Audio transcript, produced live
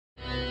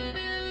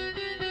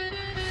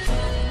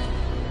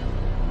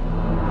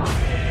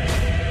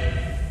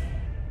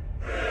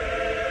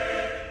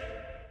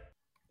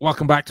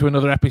Welcome back to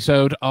another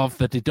episode of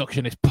the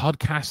Deductionist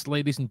Podcast,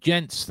 ladies and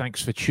gents. Thanks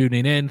for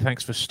tuning in.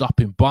 Thanks for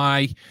stopping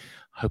by.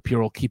 Hope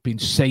you're all keeping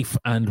safe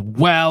and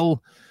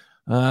well.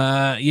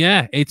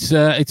 It's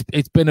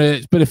been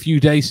a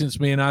few days since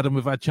me and Adam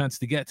have had a chance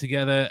to get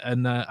together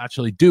and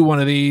actually do one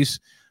of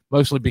these.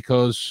 Mostly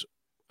because,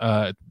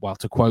 to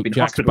quote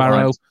Jack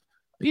Sparrow,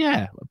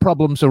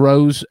 problems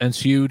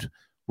ensued,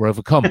 were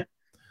overcome.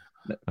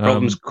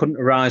 Problems couldn't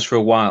arise for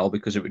a while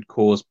because it would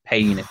cause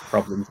pain if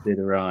problems did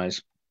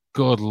arise.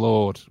 Good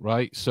Lord,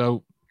 right?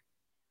 So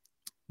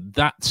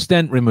that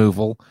stent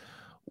removal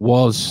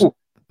was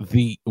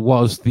the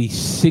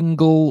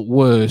single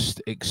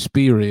worst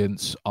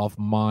experience of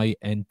my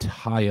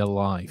entire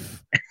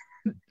life.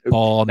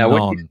 Bar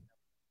none.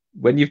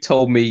 When you've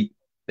told me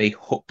they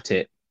hooked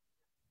it,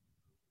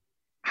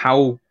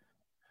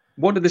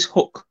 what did this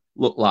hook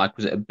look like?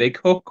 Was it a big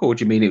hook, or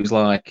do you mean it was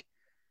like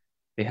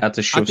they had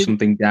to shove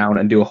something down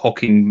and do a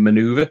hooking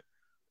maneuver?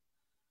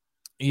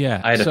 Yeah,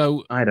 I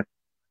had a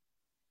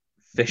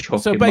fish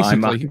hook in my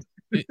mind.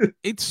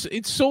 it's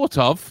sort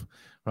of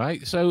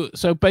right. So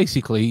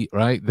basically,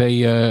 right,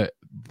 they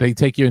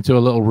take you into a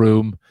little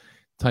room,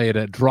 tell you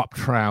to drop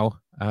trow,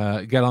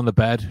 get on the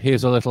bed.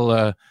 Here's a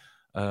little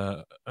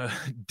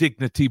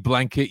dignity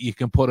blanket you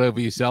can put over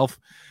yourself.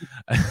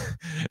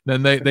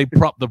 Then they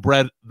prop the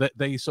bread.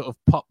 They sort of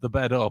pop the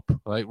bed up,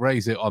 like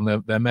raise it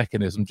on their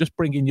mechanism, just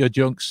bringing your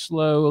junk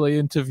slowly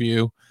into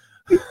view,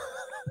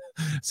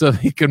 so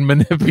they can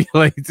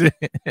manipulate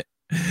it.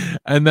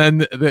 And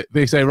then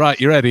they say, right,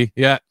 you ready?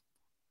 Yeah.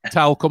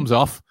 Towel comes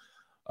off.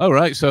 All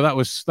right. So that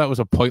was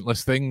a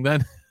pointless thing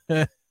then.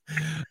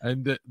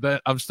 And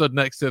I'm stood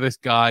next to this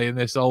guy and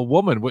this old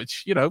woman,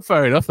 which,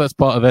 fair enough. That's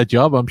part of their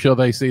job. I'm sure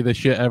they see this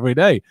shit every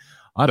day.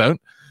 I don't.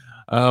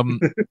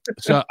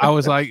 So I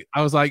was like,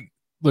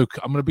 Luke,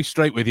 I'm going to be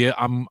straight with you.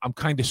 I'm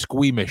kind of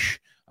squeamish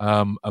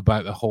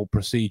about the whole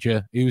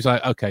procedure. He was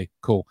like, okay,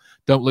 cool.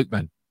 Don't look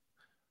then.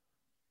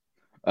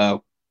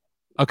 Oh.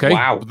 Okay,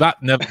 wow.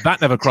 That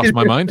never crossed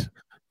my mind.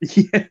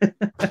 Yeah.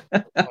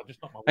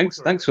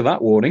 Thanks for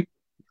that warning.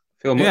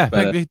 Feel much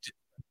better.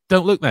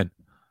 Don't look then.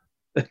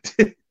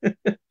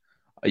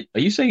 Are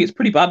you saying it's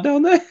pretty bad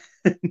down there?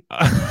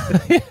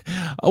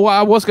 Well,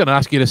 I was going to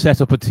ask you to set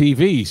up a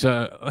TV.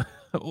 So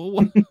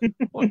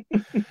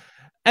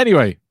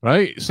anyway,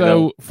 right.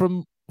 So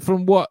from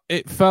what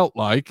it felt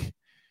like,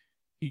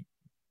 he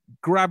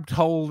grabbed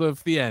hold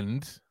of the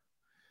end,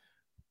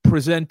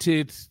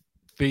 presented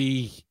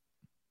the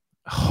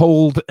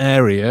hold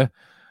area,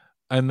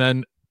 and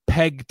then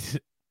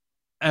pegged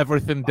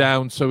everything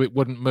down so it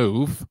wouldn't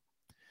move.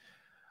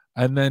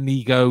 And then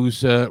he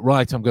goes,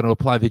 right, I'm going to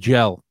apply the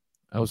gel.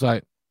 I was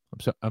like,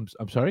 I'm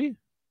sorry?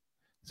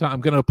 So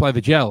I'm going to apply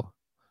the gel.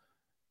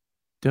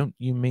 Don't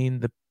you mean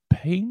the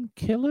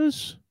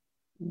painkillers?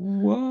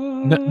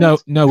 What?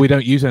 No, we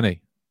don't use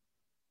any.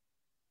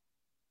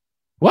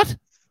 What?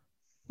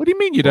 What do you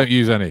mean you don't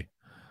use any?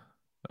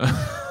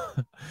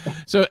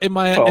 So in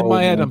my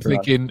head, I'm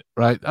thinking,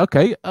 right,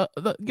 okay,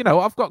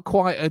 I've got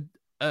quite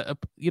a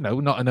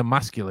not in a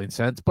masculine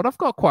sense, but I've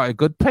got quite a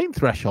good pain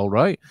threshold,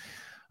 right?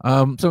 So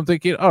I'm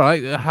thinking, all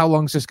right, how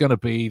long is this going to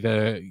be?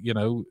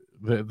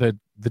 The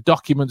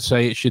documents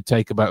say it should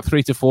take about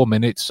 3 to 4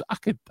 minutes. I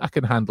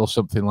can handle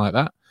something like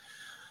that.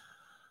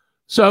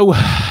 So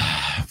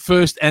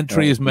first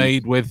entry is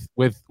made with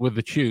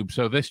the tube.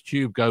 So this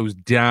tube goes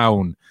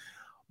down.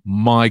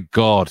 My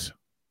God.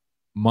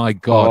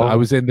 I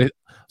was in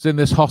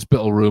this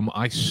hospital room.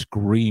 I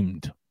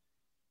screamed.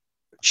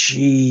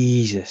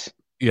 Jesus.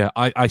 Yeah,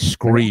 I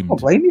screamed. I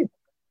don't blame you.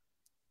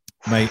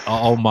 Mate,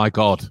 oh my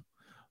God.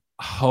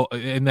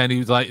 And then he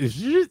was like,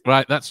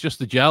 right, that's just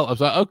the gel. I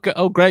was like, okay,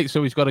 oh great.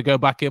 So he's got to go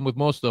back in with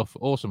more stuff.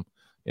 Awesome.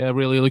 Yeah,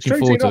 really looking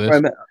forward to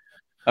this.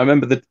 I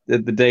remember the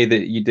day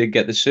that you did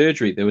get the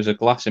surgery, there was a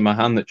glass in my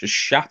hand that just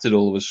shattered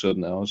all of a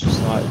sudden. I was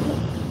just like,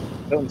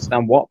 I don't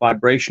understand what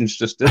vibrations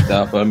just did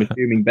that, but I'm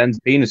assuming Ben's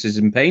penis is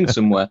in pain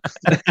somewhere.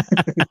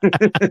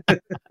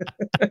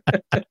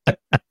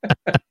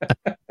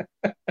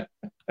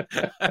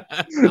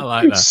 I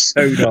like that.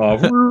 Sonar.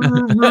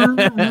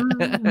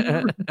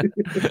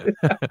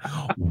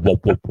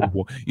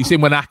 You see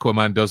when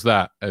Aquaman does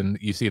that, and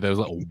you see those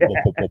little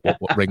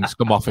rings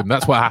come off him.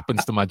 That's what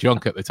happens to my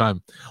junk at the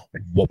time.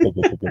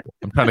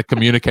 I'm trying to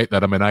communicate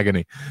that I'm in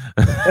agony.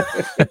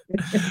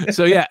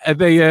 So yeah,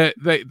 they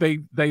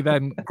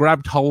then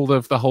grabbed hold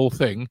of the whole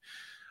thing,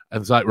 and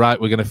was like, right,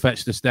 we're going to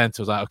fetch the stent.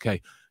 I was like,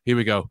 okay, here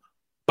we go.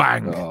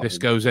 Bang! This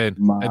goes in,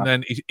 and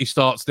then he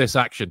starts this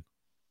action.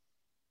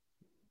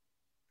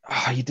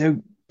 Oh, you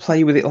don't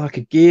play with it like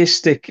a gear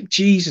stick.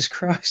 Jesus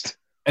Christ.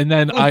 And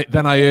then I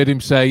heard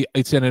him say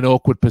it's in an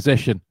awkward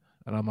position.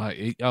 And I'm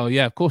like, oh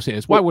yeah, of course it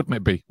is. Why wouldn't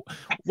it be?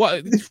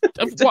 Why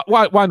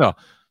not?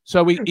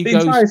 So he the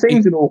goes, entire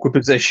thing's in an awkward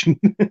position.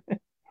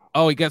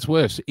 Oh, it gets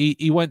worse.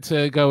 He went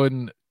to go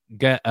and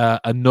get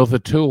another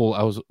tool.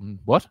 I was,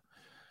 what?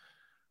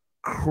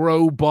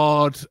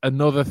 Crowbarred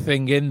another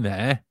thing in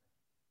there.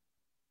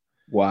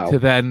 Wow. To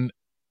then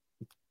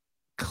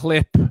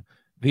clip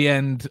the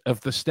end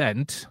of the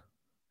stent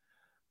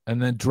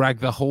and then drag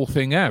the whole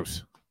thing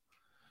out.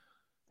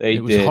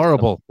 It was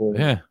horrible.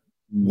 Yeah.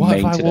 What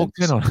have I walked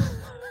in on?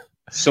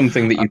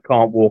 Something that you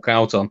can't walk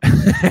out on.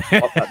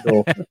 Lock that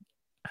door.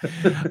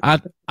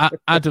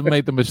 Adam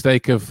made the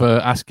mistake of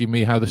asking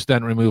me how the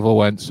stent removal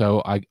went,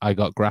 so I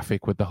got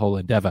graphic with the whole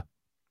endeavor.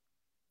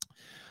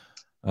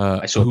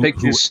 I saw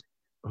pictures.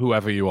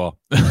 Whoever you are.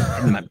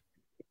 Yeah,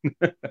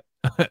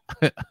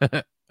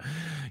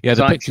 it's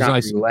the like pictures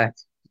I roulette.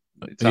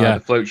 It's either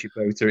floats your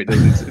boat or it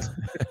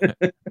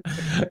doesn't.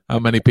 How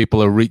many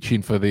people are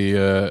reaching for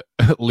the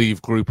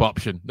leave group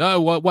option? No,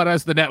 what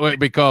has the network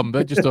become?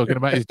 They're just talking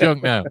about his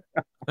junk now.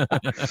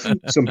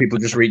 Some people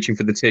just reaching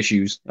for the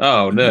tissues.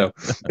 Oh no!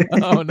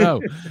 Oh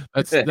no!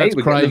 That's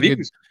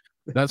crying.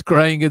 That's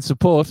crying in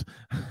support.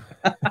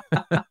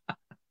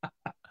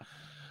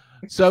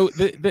 So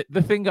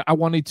the thing I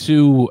wanted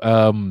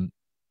to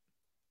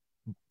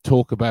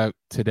talk about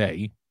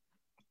today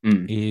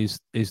is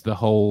the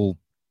whole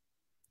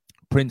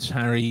Prince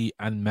Harry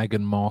and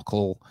Meghan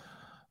Markle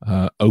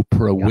Oprah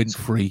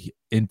Winfrey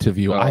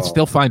interview. I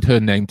still find her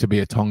name to be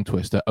a tongue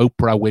twister.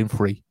 Oprah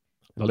Winfrey.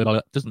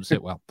 Doesn't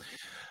sit well.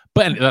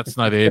 But that's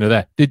neither here nor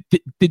there.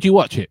 Did you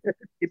watch it?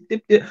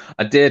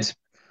 I did.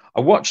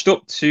 I watched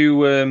up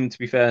to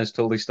be fair,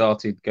 until they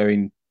started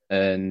going,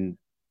 and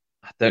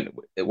I don't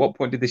know at what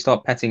point did they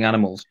start petting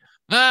animals.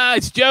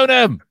 It's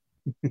Jonam.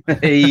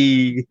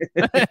 Hey,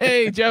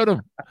 hey,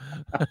 Jonam.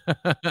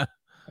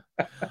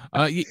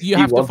 You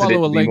have to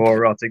follow a link. More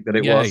erotic than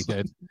it was. He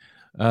did.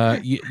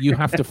 You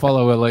have to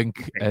follow a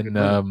link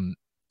and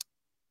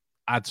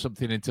add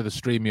something into the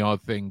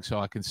StreamYard thing so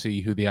I can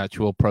see who the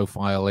actual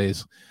profile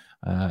is.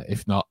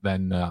 If not,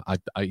 then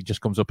it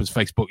just comes up as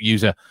Facebook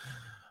user.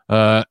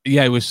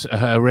 It was a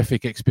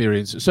horrific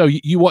experience. So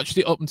you watched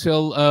it up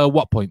until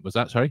what point was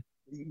that? Sorry.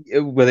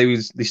 Well,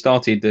 they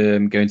started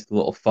going to the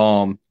little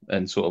farm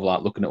and sort of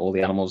like looking at all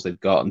the animals they've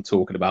got and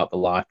talking about the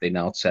life they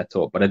now set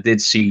up. But I did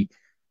see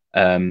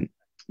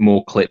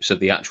more clips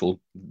of the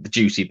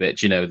juicy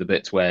bits, the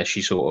bits where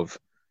she sort of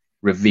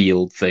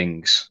revealed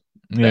things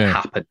that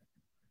happened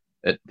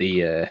at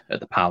the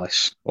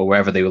palace or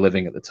wherever they were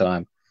living at the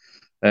time.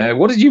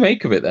 What did you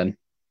make of it then?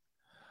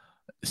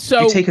 So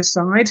did you take a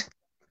side?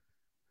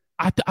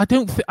 I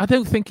don't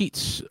think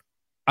it's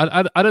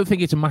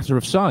a matter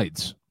of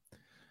sides.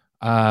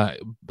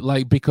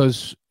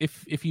 Because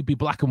if you be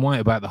black and white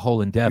about the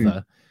whole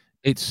endeavor,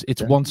 it's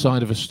one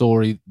side of a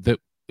story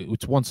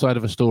it's one side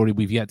of a story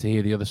we've yet to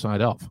hear the other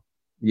side of.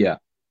 Yeah.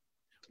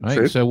 Right.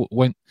 True. So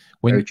when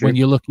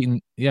you're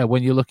looking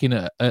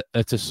at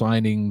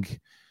assigning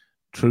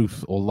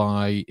truth or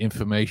lie,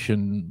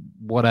 information,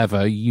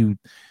 whatever, you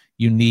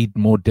need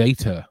more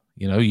data.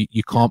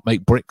 You can't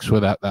make bricks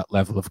without that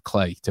level of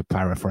clay, to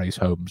paraphrase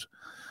Holmes.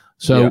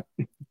 So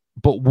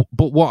but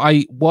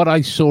what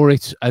I saw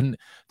it, and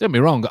don't get me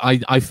wrong,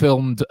 I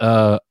filmed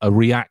a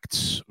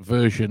Reacts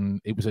version.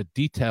 It was a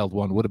detailed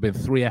one, would have been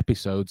 3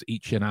 episodes,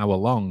 each an hour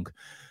long.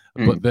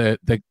 But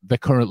they're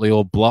currently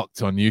all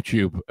blocked on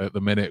YouTube at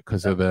the minute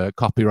because of the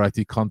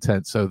copyrighted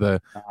content. So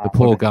the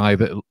poor guy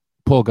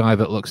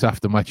that looks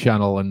after my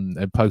channel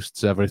and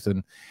posts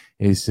everything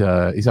is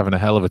he's having a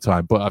hell of a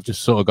time. But I've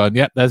just sort of gone,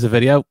 yep, there's a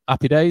video.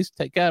 Happy days.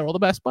 Take care. All the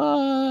best.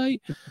 Bye.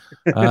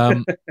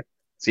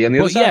 See you on the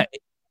other side. Yeah,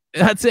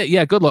 that's it.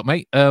 Yeah, good luck,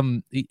 mate.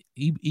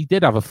 He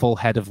did have a full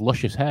head of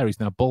luscious hair. He's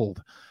now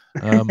bald,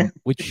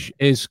 which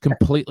is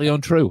completely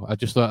untrue. I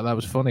just thought that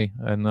was funny,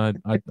 and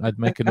I'd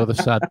make another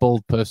sad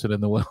bald person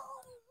in the world.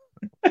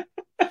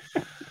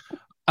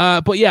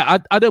 But yeah,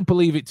 I don't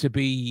believe it to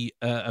be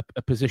a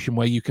position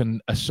where you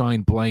can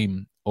assign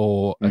blame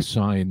or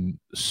assign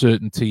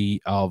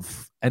certainty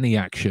of any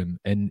action.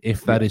 And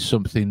if that is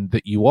something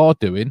that you are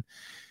doing,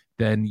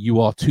 then you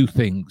are 2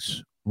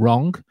 things: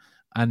 wrong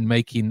and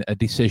making a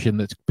decision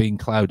that's being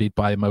clouded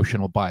by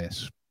emotional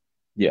bias.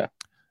 Yeah.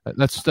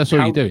 That's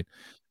all you're doing.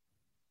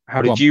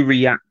 How did you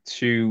react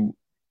to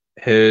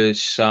her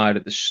side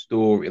of the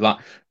story? Like,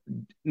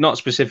 not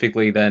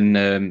specifically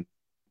then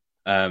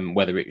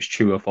whether it was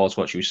true or false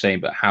what she was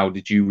saying, but how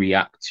did you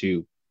react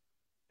to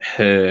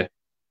her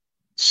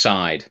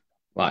side?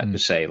 Like, to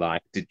say,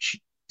 like, did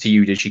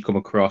she come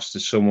across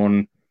as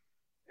someone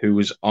who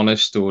was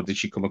honest, or did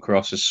she come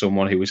across as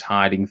someone who was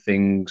hiding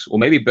things, or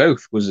maybe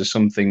both? Was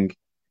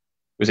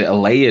it a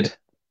layered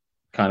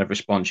kind of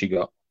response you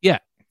got? Yeah,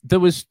 there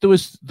was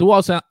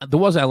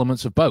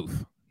elements of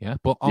both. Yeah,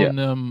 but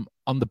on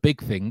the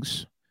big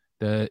things,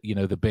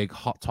 the big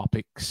hot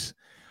topics,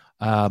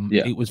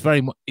 it was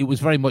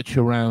very much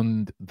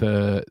around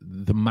the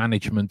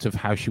management of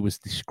how she was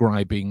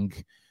describing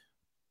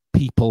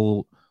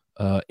people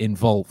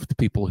involved,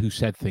 people who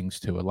said things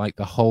to her, like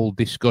the whole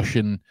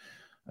discussion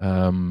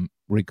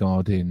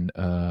regarding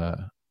I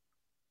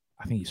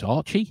think it's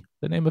Archie,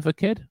 the name of a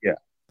kid.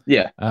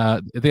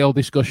 The old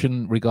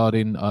discussion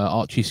regarding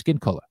Archie's skin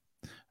color,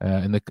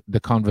 and the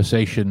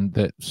conversation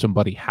that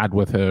somebody had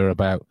with her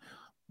about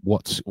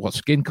what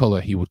skin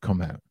color he would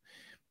come out.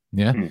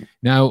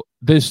 Now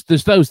there's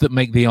those that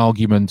make the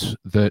argument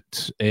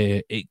that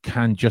it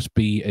can just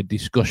be a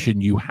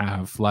discussion you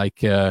have,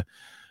 like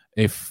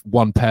if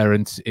one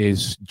parent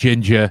is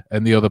ginger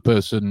and the other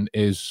person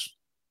is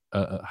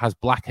has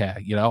black hair.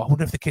 You know, I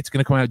wonder if the kid's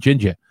going to come out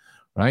ginger,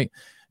 right?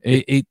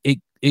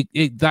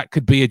 That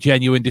could be a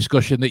genuine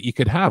discussion that you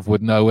could have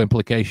with no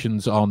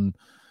implications on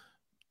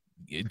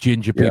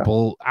ginger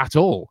people at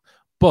all.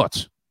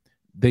 But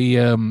the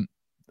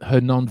her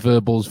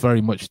nonverbals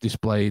very much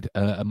displayed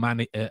a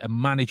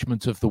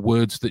management of the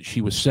words that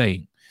she was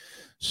saying.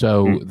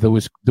 So there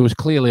was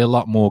clearly a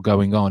lot more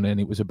going on, and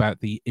it was about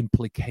the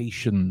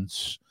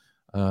implications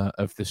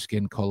of the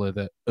skin color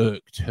that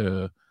irked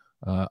her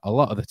a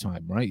lot of the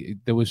time. Right?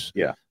 There was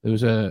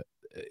a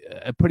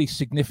pretty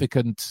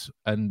significant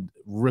and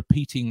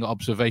repeating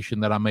observation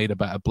that I made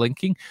about a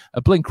blinking.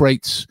 Blink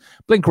rates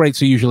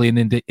are usually an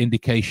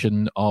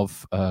indication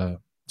of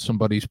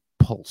somebody's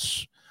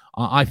pulse.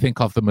 I think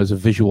of them as a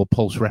visual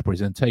pulse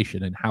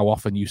representation and how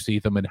often you see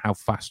them and how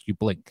fast you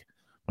blink.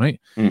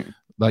 Right?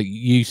 Like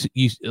you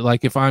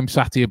like if I'm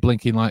sat here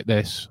blinking like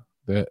this,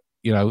 the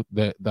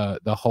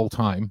whole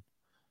time.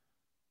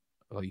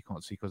 Well, you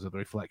can't see because of the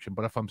reflection,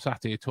 but if I'm sat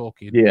here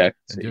talking and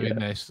doing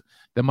this,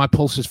 then my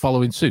pulse is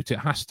following suit. It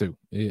has to.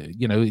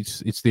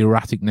 It's the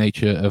erratic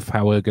nature of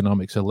how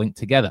ergonomics are linked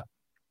together.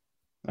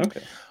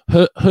 Okay.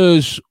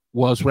 Hers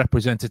was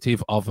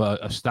representative of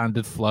a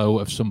standard flow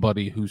of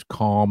somebody who's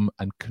calm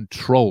and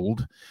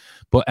controlled,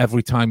 but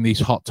every time these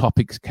hot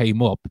topics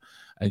came up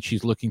and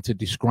she's looking to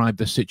describe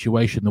the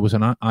situation, there was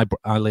an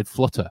eyelid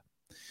flutter,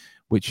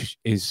 which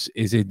is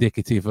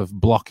indicative of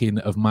blocking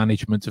of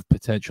management of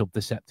potential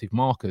deceptive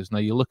markers. Now,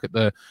 you look at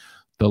the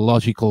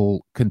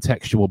logical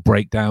contextual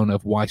breakdown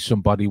of why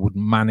somebody would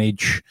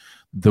manage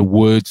the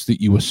words that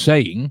you were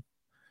saying.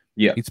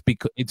 Yeah,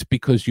 it's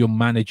because you're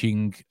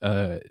managing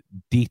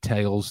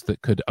details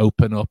that could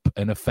open up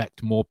and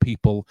affect more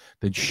people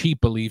than she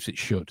believes it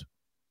should.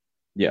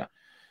 Yeah,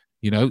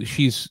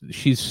 she's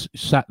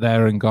sat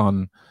there and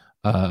gone.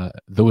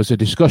 There was a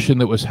discussion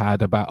that was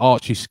had about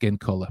Archie's skin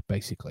color,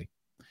 basically.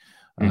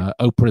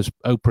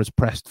 Oprah's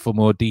pressed for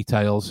more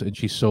details, and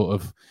she's sort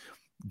of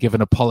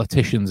given a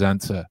politician's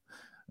answer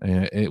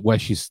where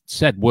she's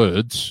said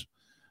words,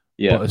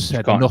 but has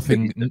said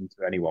nothing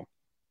to anyone.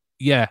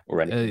 Yeah,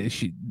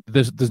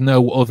 there's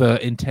no other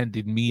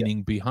intended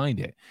meaning behind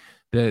it.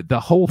 The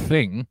whole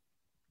thing,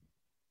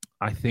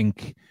 I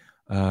think,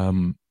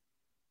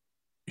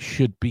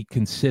 should be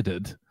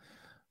considered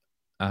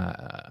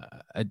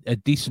a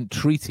decent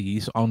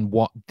treatise on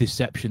what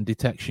deception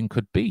detection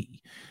could be,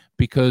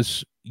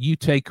 because you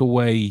take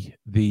away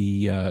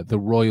the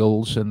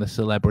royals and the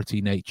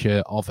celebrity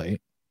nature of it,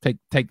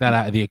 take that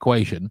out of the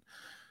equation.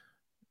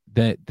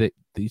 They're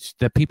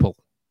people.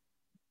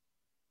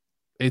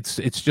 It's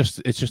just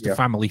a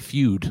family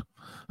feud.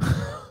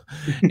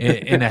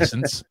 in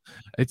essence,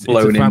 it's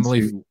a family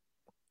into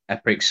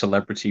epic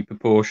celebrity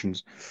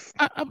proportions.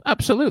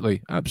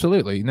 Absolutely.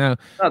 Now,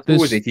 that's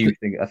always a huge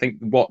thing. I think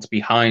what's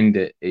behind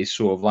it is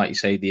sort of like you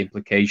say, the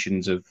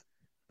implications of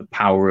the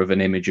power of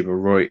an image of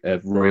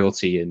of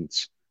royalty and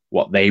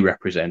what they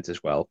represent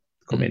as well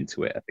come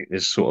into it. I think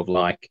there's sort of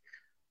like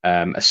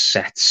a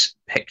set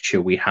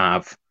picture we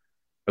have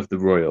of the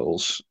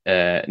royals,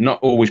 not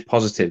always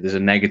positive. There's a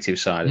negative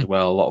side as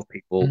well. A lot of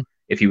people,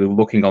 if you were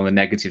looking on the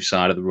negative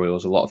side of the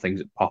royals, a lot of things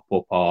that pop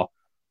up are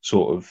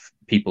sort of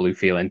people who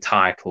feel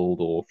entitled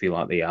or feel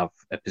like they have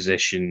a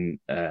position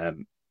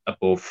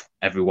above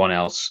everyone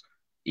else,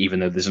 even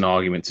though there's an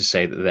argument to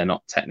say that they're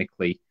not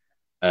technically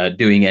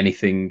doing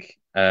anything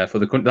for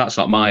the country. That's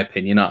not my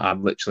opinion.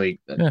 I'm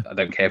literally, I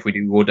don't care if we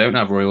do or don't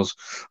have royals,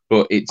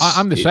 but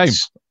I'm the same.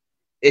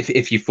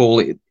 If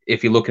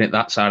you're looking at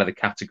that side of the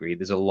category,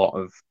 there's a lot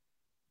of,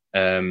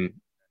 I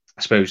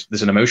suppose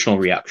there's an emotional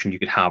reaction you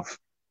could have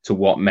to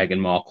what Meghan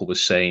Markle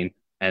was saying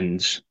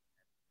and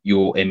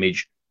your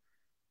image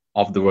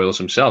of the royals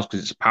themselves,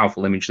 because it's a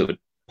powerful image that would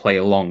play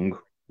along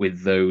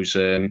with those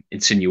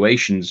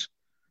insinuations.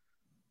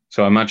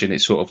 So I imagine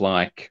it's sort of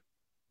like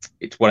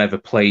it's whatever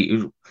play.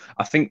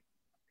 I think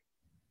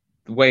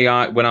the way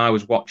when I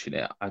was watching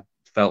it, I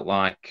felt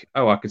like,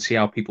 I could see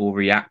how people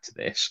react to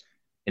this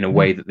in a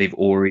way that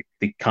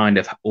they kind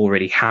of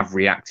already have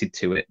reacted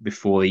to it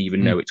before they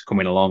even know it's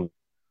coming along.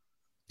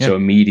 Yeah. So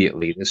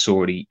immediately there's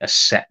already a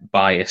set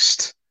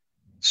biased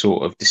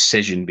sort of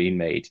decision being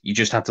made. You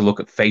just had to look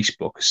at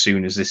Facebook as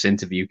soon as this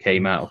interview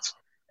came out,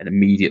 and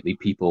immediately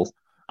people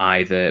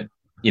either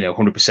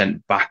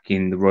 100%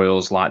 backing the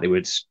royals like they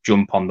would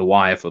jump on the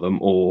wire for them,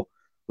 or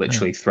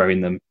literally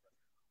throwing them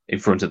in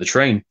front of the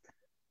train.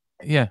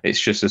 Yeah, it's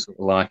just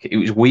it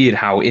was weird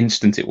how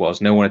instant it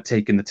was. No one had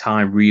taken the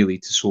time really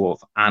to sort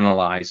of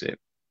analyze it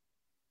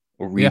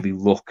or really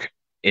look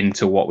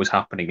into what was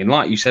happening. And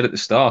like you said at the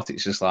start,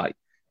 it's just like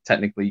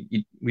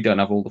technically we don't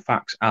have all the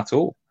facts at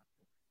all.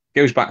 It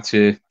goes back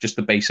to just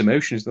the base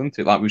emotions, doesn't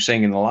it? Like we were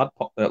saying in the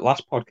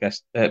last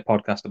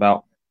podcast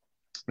about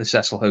the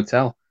Cecil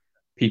Hotel,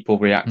 people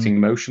reacting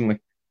emotionally.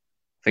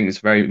 I think it's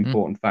a very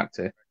important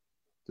factor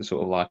to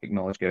sort of like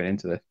acknowledge going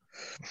into this.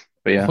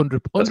 But yeah,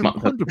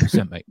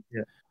 100%, mate.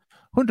 Yeah,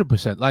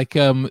 100%. Like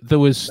there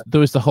was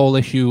the whole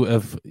issue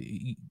of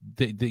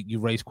that you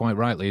raised quite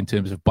rightly in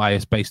terms of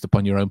bias based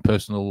upon your own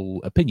personal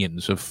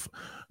opinions of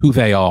who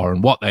they are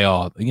and what they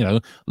are. You know,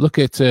 look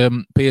at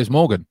Piers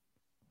Morgan,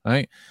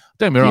 right?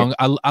 Don't get me wrong.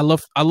 I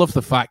love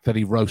the fact that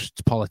he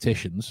roasts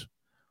politicians.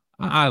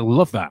 I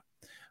love that.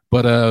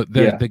 But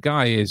the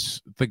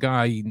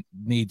guy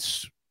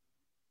needs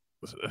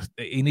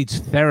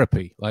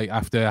therapy, like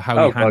after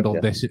how he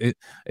handled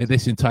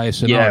this entire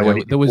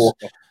scenario.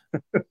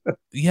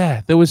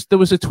 There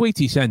was a tweet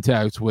he sent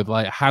out with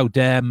like, how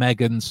dare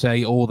Meghan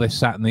say all this,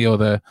 that, and the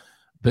other.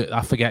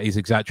 I forget his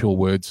actual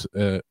words,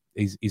 but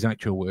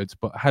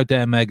how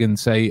dare Meghan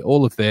say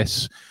all of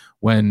this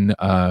when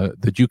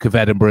the Duke of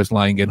Edinburgh is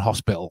lying in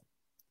hospital?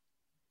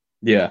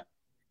 Yeah.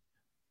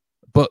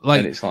 But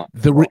like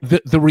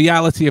the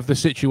reality of the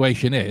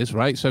situation is,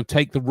 right? So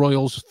take the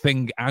royals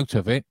thing out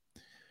of it.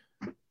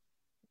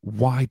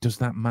 Why does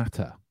that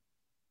matter?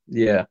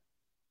 Yeah.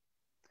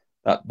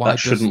 That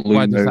shouldn't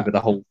loom over the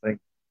whole thing.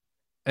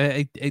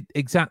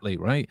 Exactly,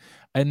 right?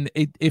 And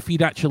if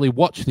you'd actually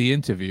watched the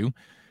interview,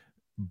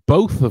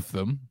 both of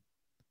them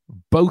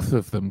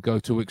go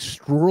to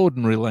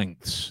extraordinary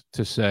lengths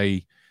to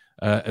say,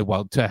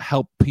 to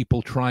help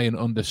people try and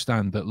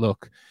understand that,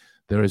 look,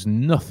 there is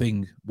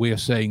nothing we are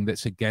saying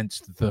that's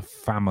against the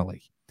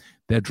family.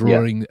 They're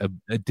drawing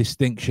a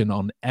distinction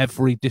on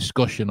every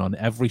discussion, on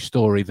every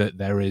story, that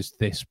there is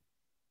this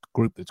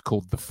group that's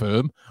called The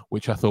Firm,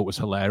 which I thought was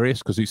hilarious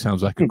because it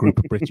sounds like a group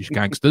of British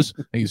gangsters.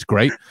 I think it's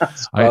great.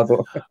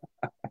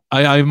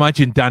 I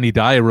imagine Danny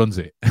Dyer runs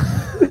it.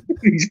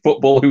 These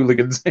football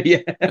hooligans.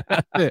 Yeah.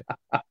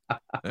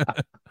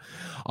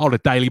 Oh, the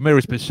Daily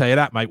Mirror's been saying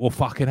that, mate. We'll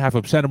fucking have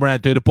them. Send them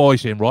around, do the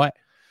boys in, right?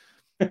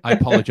 I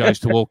apologise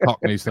to all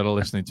Cockneys that are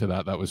listening to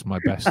that. That was my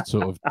best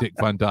sort of Dick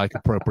Van Dyke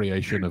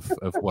appropriation of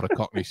what a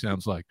Cockney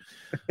sounds like.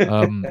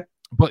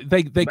 But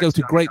they go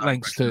to great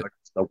lengths to.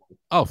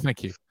 Oh,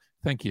 thank you.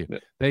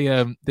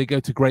 Yeah. They go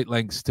to great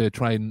lengths to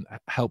try and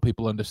help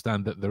people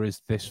understand that there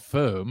is this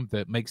firm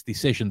that makes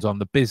decisions on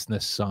the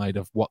business side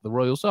of what the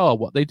royals are,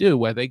 what they do,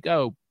 where they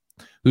go,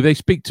 who they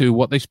speak to,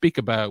 what they speak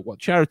about, what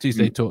charities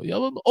they talk,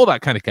 all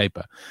that kind of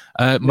caper.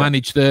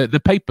 Manage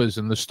the papers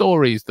and the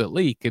stories that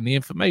leak and the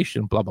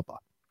information, blah blah blah.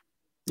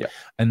 Yeah.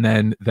 And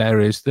then there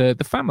is the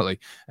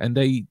family, and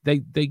they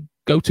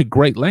go to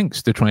great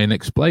lengths to try and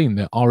explain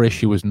that our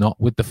issue is not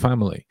with the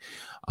family.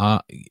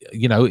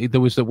 There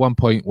was at one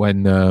point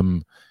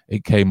when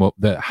it came up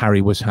that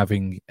Harry was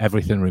having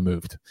everything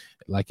removed,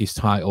 like his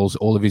titles,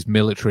 all of his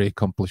military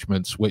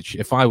accomplishments, which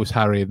if I was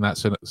Harry in that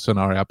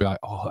scenario, I'd be like,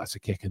 oh, that's a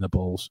kick in the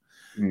balls.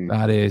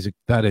 That is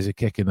a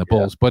kick in the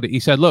balls. But he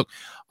said, look,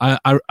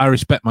 I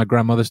respect my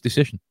grandmother's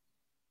decision.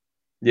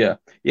 Yeah.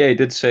 He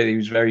did say he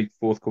was very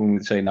forthcoming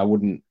with saying, I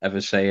wouldn't ever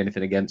say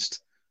anything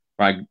against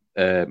my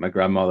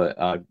grandmother.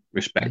 I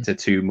respect her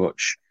too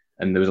much.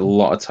 And there was a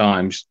lot of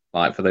times,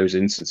 like for those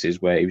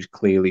instances where he was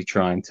clearly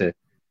trying to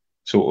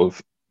sort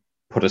of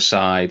put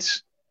aside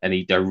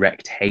any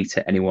direct hate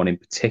at anyone in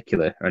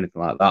particular or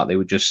anything like that. They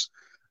would just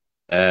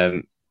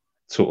sort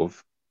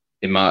of,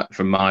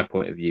 from my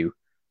point of view,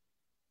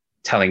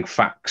 telling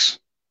facts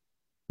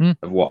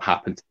of what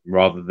happened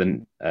rather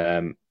than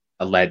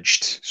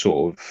alleged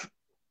sort of,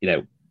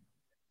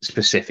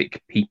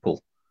 specific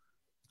people.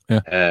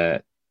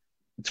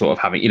 Sort of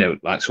having,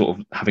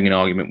 having an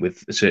argument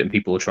with certain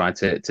people or trying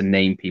to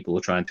name people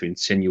or trying to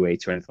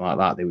insinuate or anything like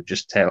that. They would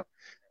just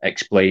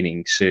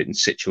explaining certain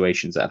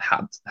situations that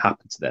had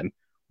happened to them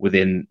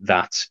within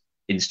that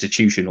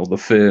institution or the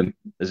firm,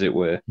 as it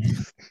were.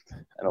 And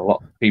a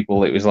lot of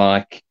people, it was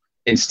like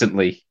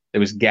instantly there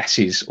was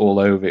guesses all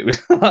over. It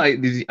was like,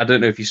 I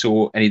don't know if you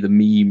saw any of the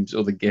memes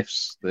or the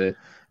GIFs.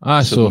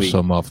 I saw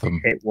some of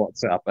them. Hit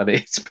WhatsApp, and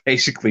it's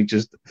basically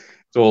just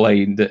it's all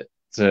aimed at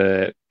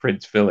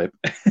Prince Philip.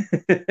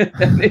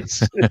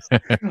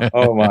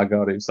 Oh my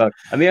god, it's like,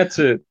 and they had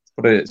to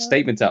put a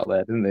statement out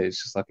there, didn't they?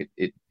 It's just like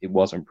it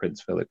wasn't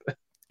Prince Philip.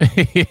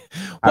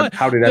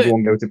 How did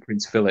everyone go to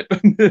Prince Philip?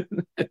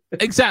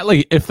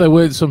 Exactly. If there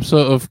weren't some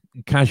sort of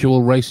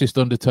casual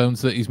racist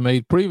undertones that he's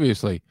made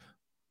previously.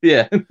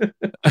 Yeah.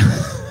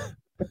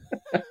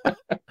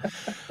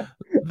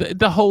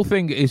 The whole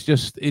thing is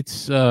just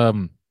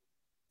the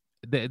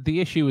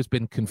issue has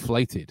been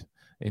conflated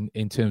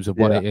in terms of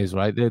what it is,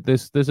 right?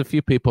 There's a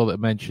few people that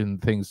mention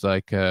things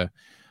like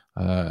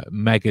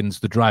Meghan's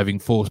the driving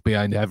force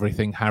behind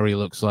everything. Harry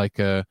looks like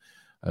a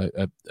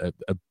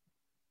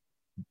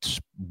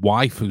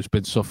wife who's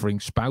been suffering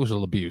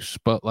spousal abuse,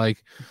 but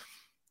like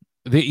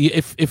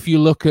if you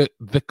look at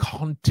the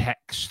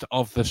context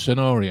of the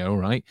scenario,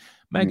 right?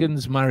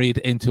 Meghan's married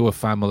into a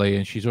family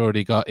and she's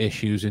already got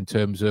issues in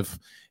terms of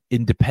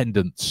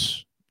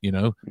independence,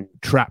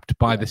 trapped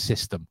by the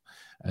system.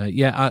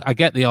 I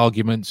get the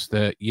arguments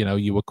that,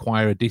 you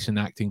acquire a decent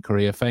acting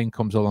career, fame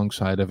comes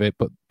alongside of it,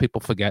 but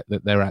people forget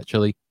that they're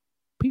actually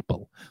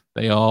people.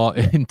 They are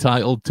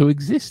entitled to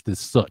exist as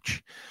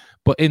such.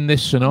 But in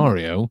this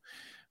scenario,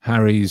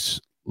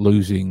 Harry's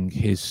losing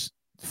his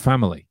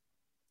family,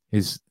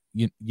 his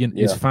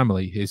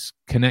family, his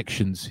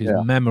connections, his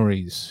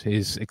memories,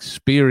 his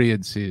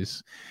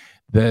experiences.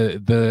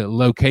 the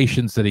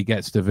locations that he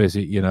gets to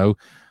visit,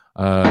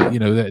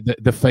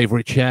 the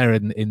favorite chair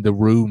in the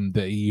room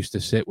that he used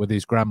to sit with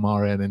his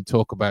grandma in and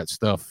talk about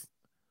stuff.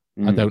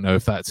 I don't know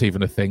if that's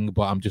even a thing,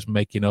 but I'm just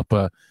making up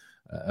a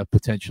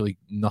potentially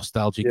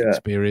nostalgic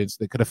experience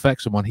that could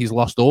affect someone. He's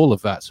lost all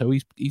of that, so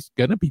he's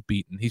going to be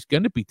beaten. He's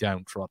going to be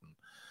downtrodden.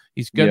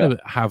 He's going to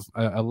have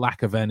a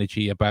lack of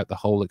energy about the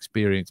whole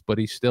experience, but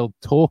he's still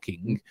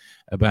talking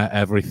about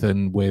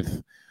everything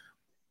with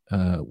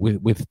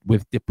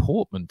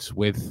deportment,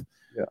 with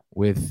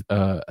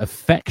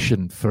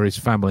affection for his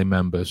family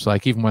members.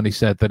 Like even when he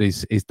said that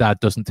his dad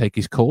doesn't take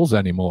his calls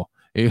anymore,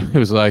 it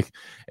was like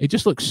it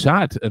just looks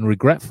sad and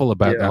regretful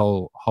about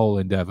the whole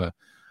endeavor.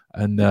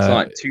 And it's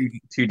like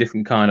two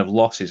different kind of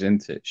losses,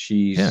 isn't it?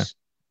 She's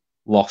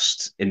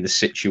lost in the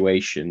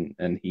situation,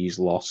 and he's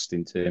lost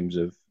in terms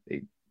of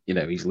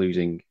he's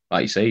losing,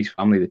 like you say, his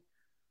family.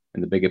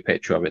 In the bigger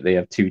picture of it, they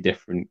have two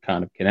different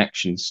kind of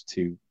connections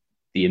to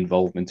the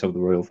involvement of the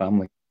royal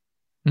family.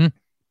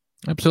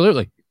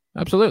 Absolutely.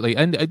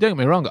 And don't get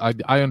me wrong,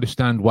 I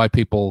understand why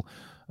people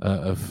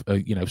have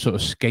sort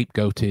of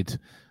scapegoated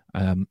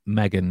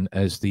Meghan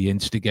as the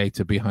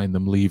instigator behind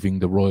them leaving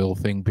the royal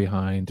thing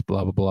behind,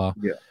 blah blah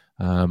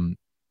blah.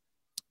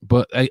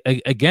 But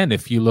again,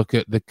 if you look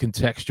at the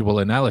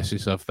contextual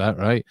analysis of that,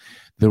 right,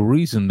 the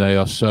reason they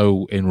are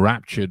so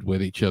enraptured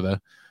with each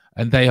other,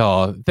 and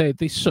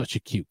they're such a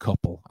cute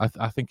couple.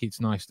 I think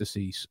it's nice to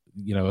see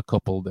a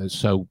couple that's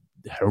so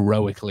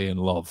heroically in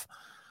love.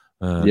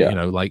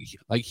 Like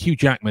Hugh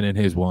Jackman and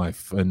his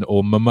wife,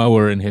 or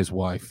Momoa and his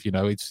wife.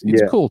 It's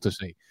cool to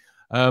see.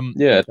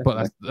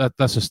 But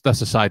that's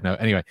a side note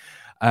anyway.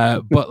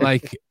 But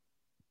like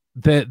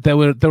there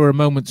were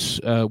moments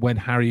when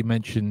Harry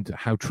mentioned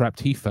how trapped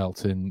he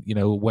felt, and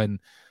when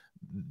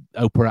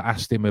Oprah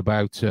asked him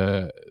about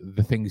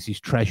the things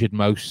he's treasured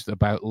most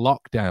about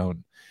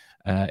lockdown,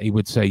 he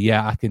would say,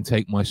 "Yeah, I can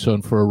take my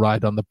son for a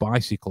ride on the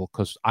bicycle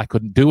because I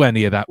couldn't do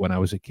any of that when I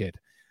was a kid."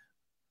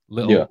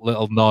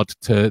 Little nod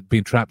to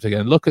being trapped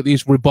again. Look at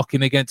these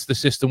rebucking against the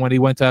system when he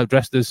went out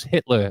dressed as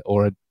Hitler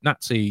or a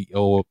Nazi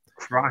or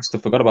Christ, I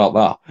forgot about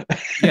that.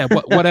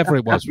 Whatever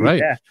it was,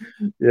 right?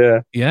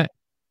 Yeah.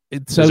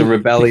 There's a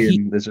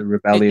rebellion. There's a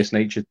rebellious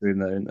nature to him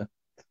there, isn't there?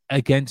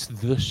 Against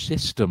the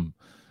system.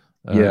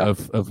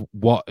 Of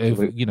what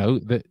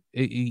that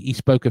he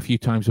spoke a few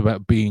times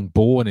about being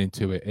born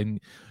into it,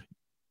 and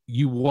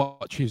you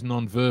watch his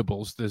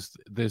non-verbals. There's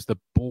the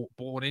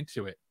born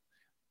into it.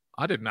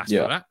 I didn't ask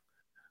for that.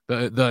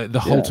 The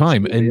whole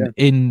time,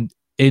 and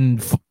in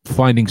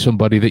finding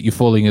somebody that you're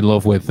falling in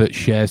love with that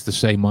shares the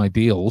same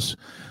ideals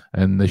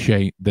and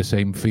the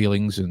same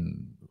feelings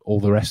and all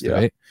the rest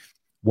of it,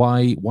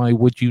 why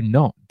would you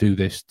not do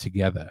this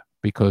together?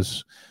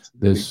 Because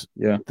there's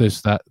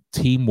that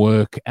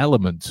teamwork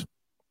element.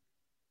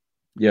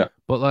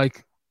 But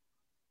like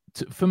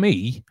for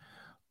me,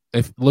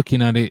 if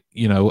looking at it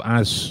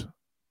as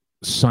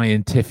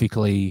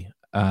scientifically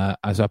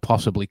as I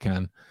possibly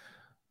can,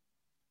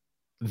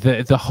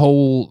 the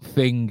whole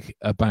thing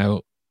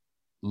about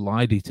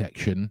lie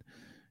detection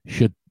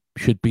should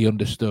be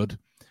understood.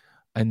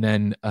 And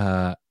then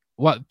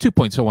 2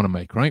 points I want to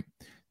make, right?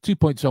 2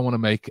 points I want to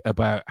make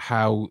about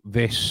how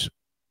this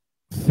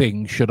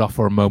thing should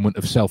offer a moment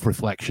of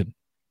self-reflection.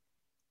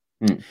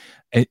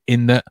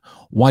 In that,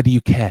 why do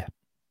you care?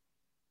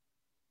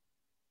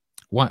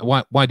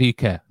 Why do you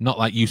care? Not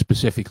like you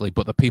specifically,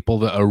 but the people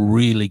that are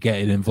really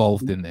getting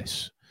involved in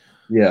this.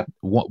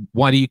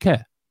 Why do you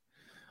care?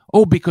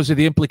 Oh, because of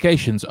the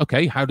implications.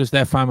 Okay, how does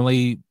their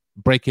family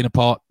breaking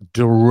apart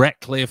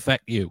directly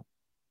affect you?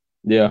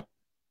 Yeah,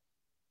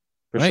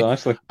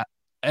 precisely. Right?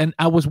 And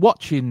I was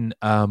watching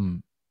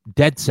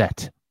Dead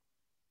Set.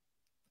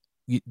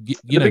 You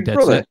know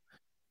Dead Set?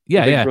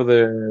 Yeah, Big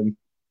Brother,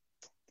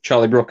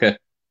 Charlie Brooker.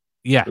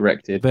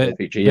 Directed the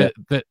feature.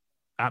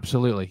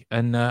 Absolutely.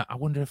 And I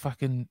wonder if I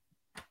can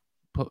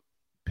put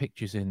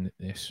pictures in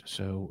this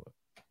so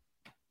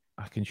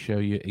I can show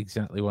you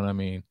exactly what I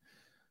mean.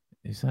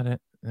 Is that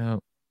it?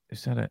 No.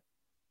 Is that it?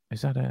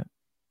 Is that it?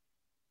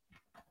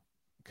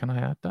 Can I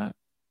add that?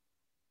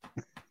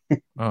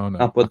 Oh, no.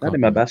 I'll put that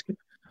in my basket.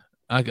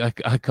 I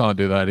can't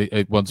do that.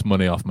 It wants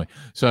money off me.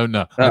 So,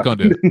 no, I can't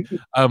do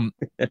it.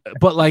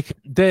 But, like,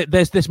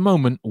 there's this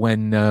moment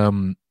when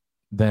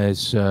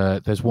there's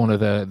one of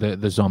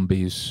the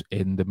zombies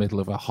in the middle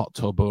of a hot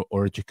tub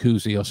or a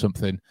jacuzzi or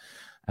something.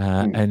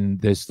 And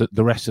there's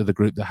the rest of the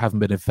group that haven't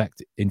been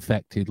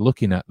infected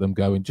looking at them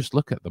going, just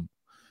look at them.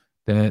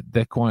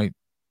 They're quite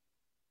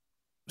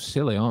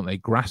silly, aren't they?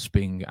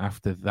 Grasping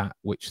after that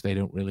which they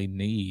don't really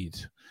need.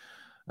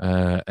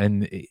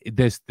 And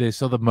there's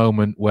this other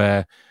moment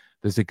where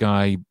there's a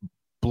guy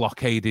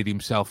blockaded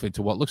himself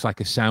into what looks like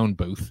a sound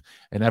booth,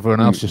 and everyone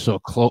else just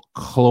sort of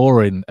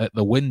clawing at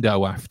the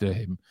window after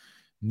him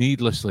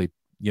needlessly,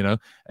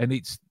 and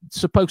it's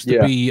supposed to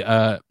be,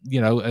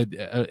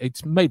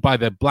 it's made by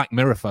the Black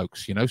Mirror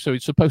folks, so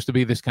it's supposed to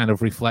be this kind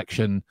of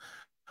reflection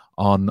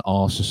on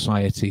our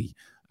society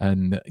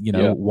and,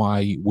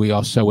 why we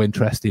are so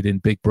interested in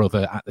Big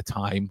Brother at the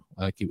time.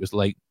 Like it was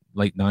late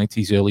late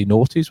 90s, early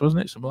noughties,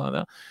 wasn't it? Something like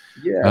that.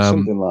 Yeah,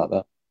 something like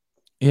that.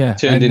 Yeah,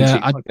 Turned into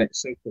like an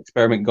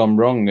experiment gone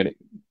wrong, and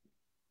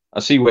I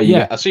see where you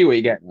get. I see where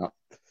you get now.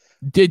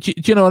 Do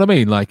you know what I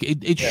mean? Like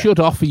it should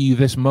offer you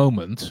this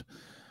moment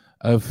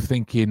of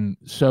thinking,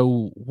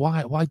 so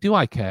why do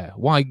I care?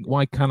 Why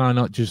can I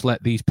not just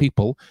let these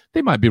people?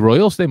 They might be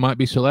royals, they might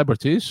be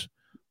celebrities.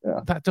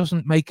 Yeah. That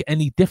doesn't make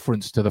any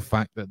difference to the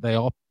fact that they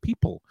are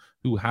people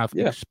who have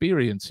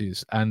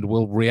experiences and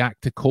will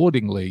react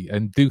accordingly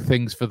and do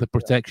things for the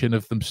protection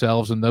of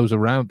themselves and those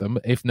around them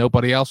if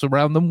nobody else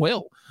around them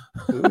will.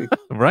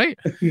 Right?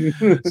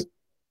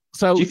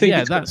 So do you think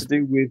it's got to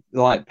do with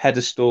like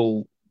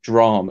pedestal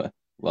drama,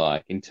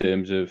 like in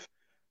terms of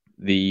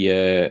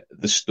the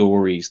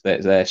stories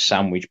that they're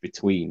sandwiched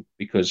between?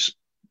 Because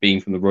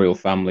being from the royal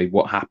family,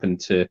 what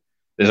happened to,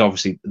 there's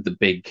obviously the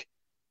big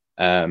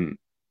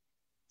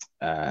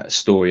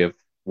story of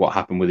what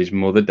happened with his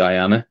mother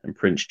Diana and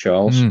Prince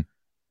Charles, and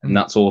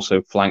that's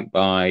also flanked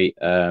by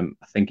I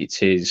think it's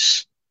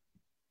his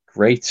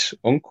great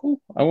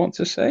uncle, I want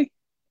to say,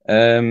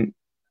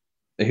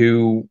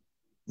 who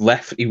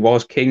left. He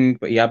was king,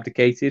 but he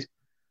abdicated,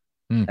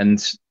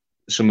 and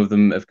some of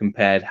them have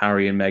compared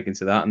Harry and Meghan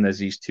to that, and there's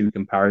these two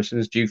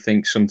comparisons. Do you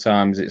think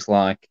sometimes it's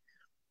like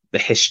the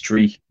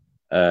history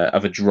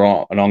of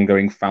an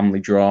ongoing family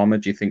drama?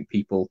 Do you think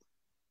people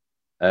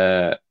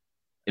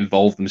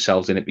involve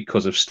themselves in it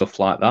because of stuff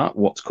like that?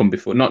 What's come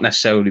before? Not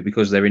necessarily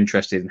because they're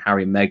interested in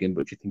Harry and Meghan,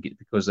 but do you think it's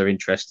because they're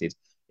interested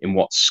in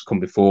what's come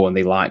before and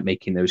they like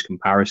making those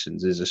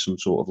comparisons? Is there some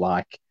sort of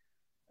like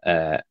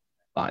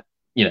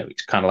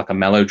it's kind of like a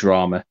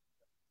melodrama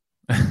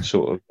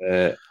sort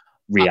of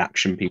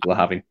reaction people are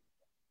having?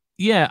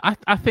 Yeah,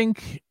 I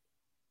think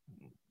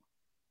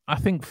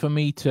for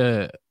me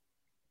to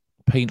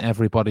paint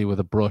everybody with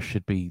a brush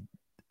should be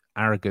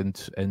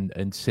arrogant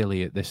and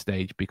silly at this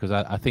stage, because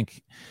I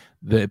think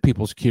that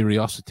people's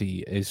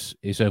curiosity is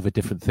over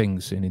different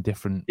things and in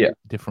different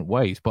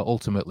ways. But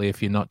ultimately,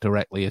 if you're not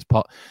directly in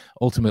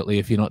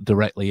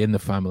the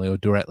family or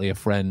directly a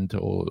friend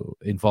or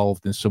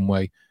involved in some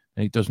way,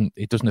 it doesn't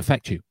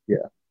affect you.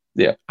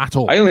 Yeah, at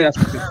all. I only ask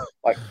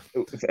like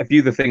a few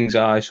of the things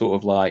I sort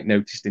of like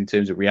noticed in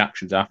terms of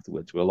reactions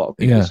afterwards, were a lot of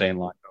people saying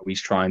like, "Oh,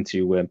 he's trying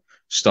to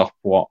stop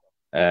what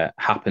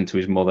happened to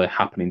his mother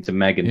happening to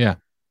Meghan." Yeah,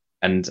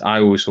 and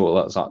I always thought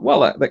that was like, well,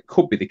 that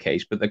could be the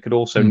case, but that could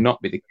also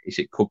not be the case.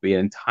 It could be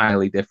an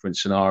entirely different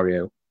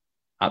scenario.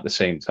 At the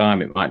same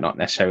time, it might not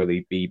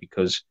necessarily be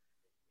because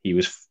he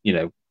was,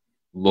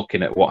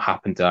 looking at what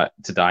happened to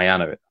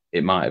Diana.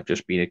 It might have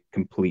just been a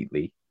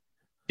completely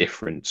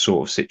different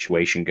sort of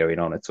situation going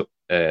on at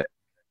the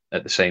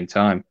same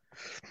time.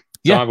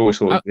 So I've always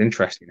thought it was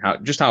interesting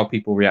how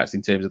people react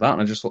in terms of that.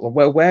 And I just thought,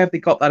 well, where have they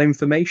got that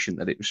information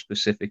that it was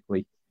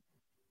specifically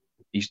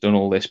he's done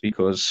all this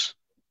because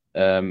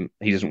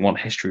he doesn't want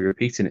history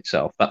repeating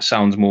itself? That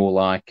sounds more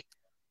like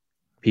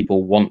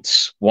people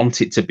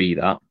want it to be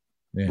that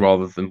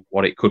rather than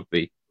what it could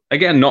be.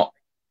 Again,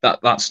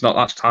 that's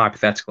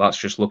hypothetical. That's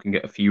just looking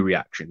at a few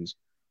reactions,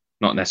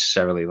 not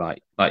necessarily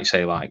like you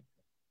say, like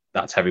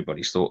that's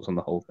everybody's thoughts on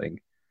the whole thing.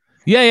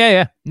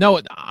 Yeah.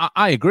 No,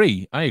 I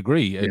agree.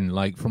 And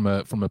like from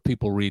a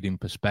people reading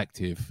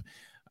perspective,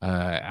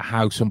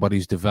 how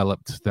somebody's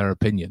developed their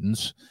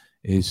opinions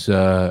is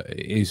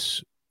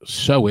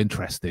so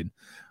interesting.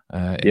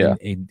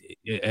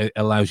 It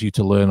allows you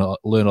to learn a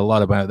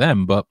lot about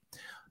them. But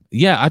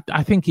yeah,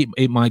 I think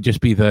it might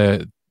just be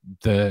the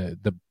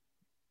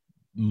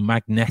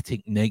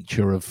magnetic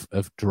nature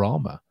of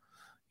drama.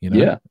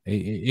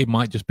 It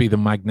might just be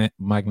the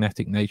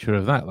magnetic nature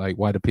of that. Like,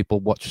 why do people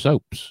watch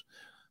soaps?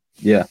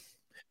 Yeah,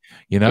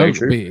 but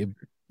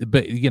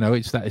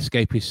it's that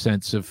escapist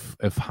sense of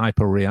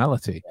hyper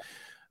reality.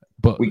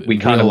 But we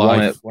kind of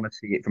want to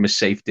see it from a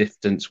safe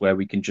distance where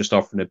we can just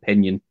offer an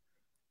opinion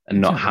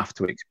and not have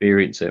to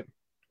experience it.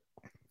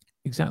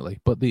 Exactly.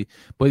 But the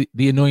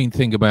annoying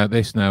thing about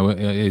this now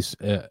is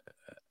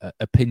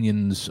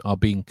opinions are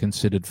being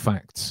considered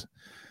facts.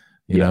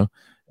 Like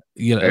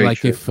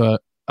true. If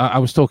I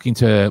was talking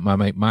to my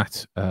mate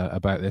Matt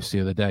about this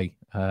the other day.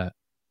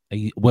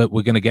 We're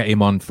going to get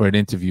him on for an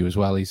interview as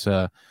well. He's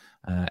an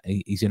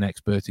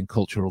expert in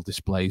cultural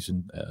displays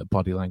and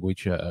body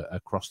language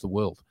across the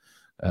world,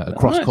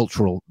 cross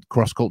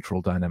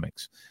cultural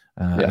dynamics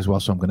as well.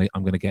 So I'm going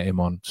to get him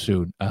on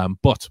soon.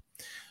 But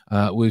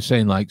we were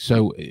saying, like,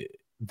 so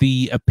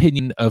the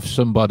opinion of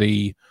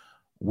somebody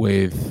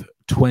with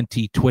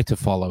 20 Twitter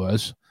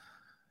followers,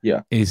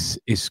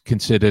 is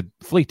considered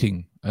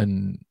fleeting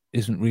and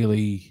isn't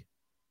really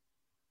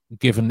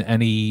given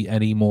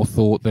any more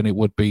thought than it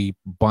would be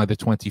by the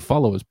 20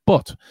 followers.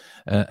 But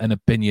an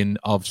opinion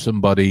of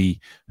somebody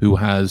who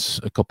has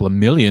a couple of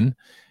million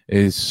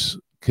is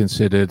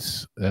considered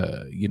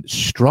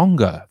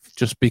stronger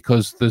just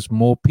because there's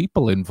more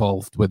people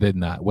involved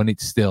within that, when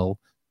it's still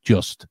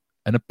just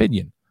an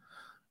opinion,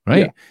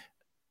 right?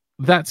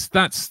 That's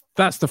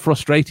the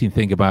frustrating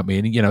thing about me.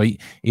 And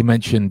he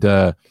mentioned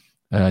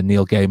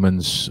Neil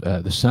Gaiman's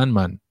The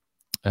Sandman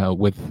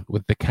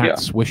with the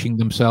cats wishing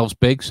themselves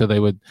big, so they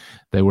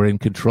were in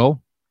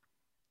control.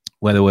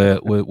 Whether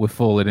we're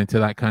falling into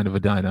that kind of a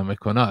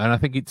dynamic or not, and I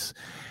think it's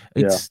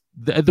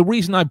the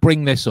reason I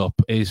bring this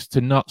up is to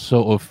not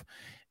sort of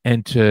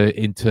enter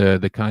into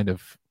the kind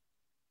of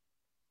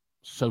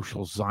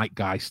social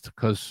zeitgeist,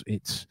 because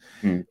it's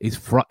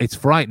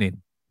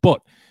frightening.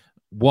 But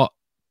what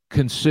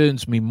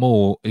concerns me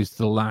more is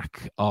the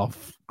lack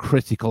of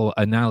critical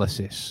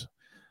analysis.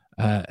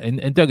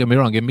 And don't get me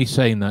wrong, in me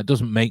saying that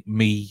doesn't make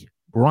me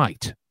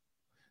right,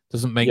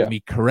 doesn't make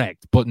me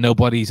correct, but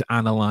nobody's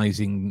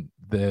analyzing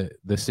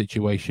the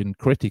situation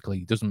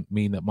critically. Doesn't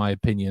mean that my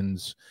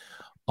opinions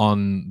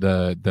on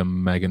the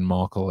Meghan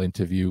Markle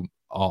interview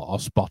are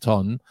spot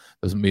on.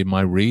 Doesn't mean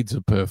my reads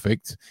are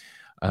perfect.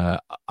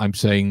 I'm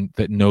saying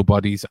that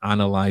nobody's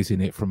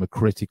analyzing it from a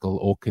critical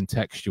or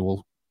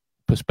contextual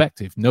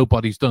perspective.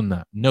 Nobody's done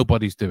that.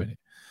 Nobody's doing it,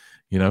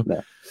 you know.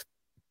 No.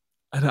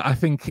 And I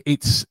think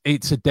it's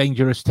a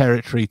dangerous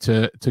territory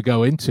to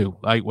go into.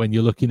 Like when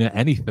you're looking at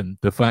anything,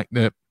 the fact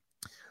that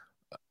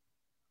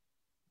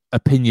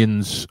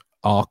opinions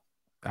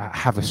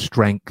have a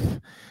strength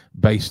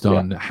based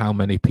on how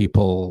many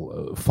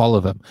people follow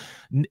them.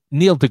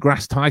 Neil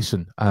deGrasse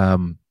Tyson,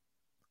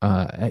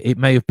 it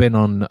may have been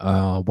on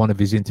one of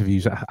his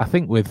interviews. I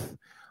think with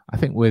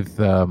it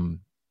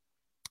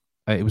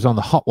was on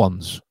the Hot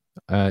Ones,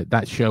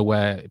 that show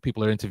where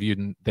people are interviewed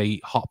and they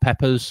eat hot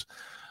peppers.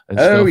 And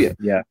stuff.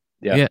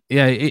 Yeah.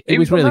 It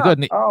was really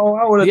good.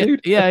 I would have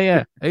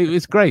yeah. It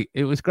was great.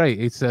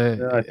 It's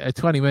a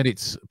 20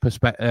 minutes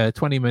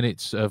 20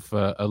 minutes of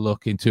a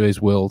look into his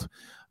world,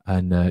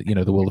 and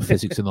the world of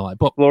physics and the like.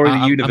 But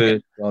exploring the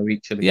universe.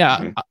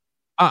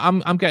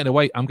 I'm getting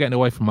away. I'm getting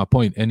away from my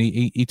point, and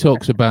he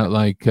talks about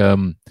like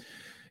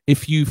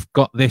if you've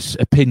got this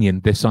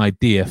opinion, this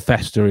idea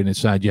festering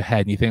inside your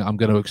head, and you think I'm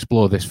going to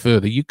explore this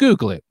further, you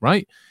Google it,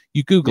 right?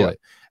 You Google it.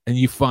 And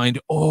you find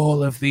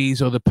all of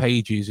these other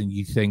pages, and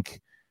you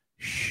think,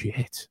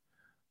 "Shit,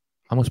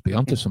 I must be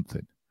onto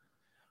something."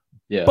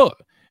 Yeah. But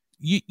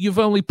you've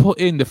only put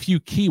in a few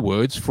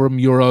keywords from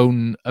your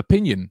own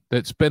opinion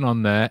that's been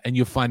on there, and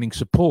you're finding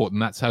support, and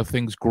that's how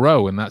things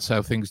grow, and that's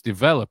how things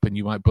develop. And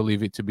you might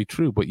believe it to be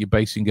true, but you're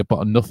basing it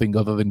on nothing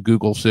other than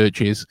Google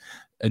searches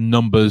and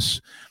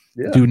numbers.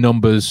 Yeah. Do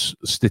numbers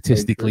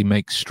statistically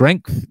make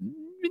strength?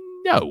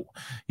 No,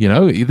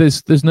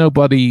 there's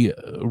nobody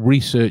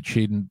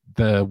researching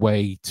the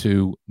way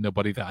to,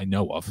 nobody that I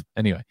know of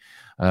anyway,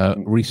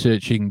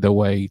 researching the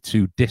way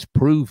to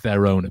disprove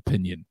their own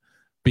opinion,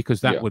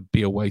 because that would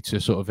be a way to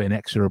sort of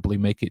inexorably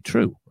make it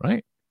true,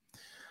 right?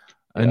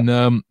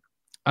 And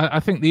I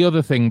think the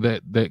other thing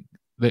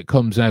that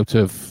comes out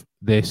of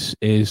this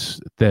is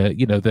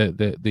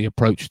the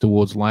approach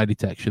towards lie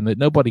detection that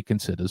nobody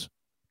considers.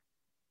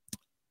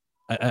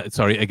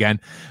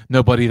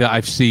 Nobody that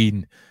I've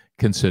seen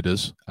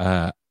considers,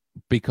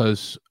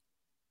 because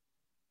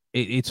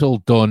it's all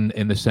done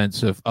in the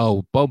sense of,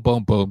 oh, boom,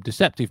 boom, boom,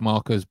 deceptive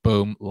markers,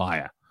 boom,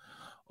 liar,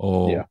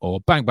 or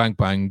bang, bang,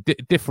 bang,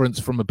 difference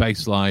from a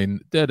baseline,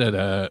 da da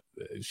da.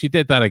 She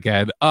did that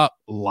again,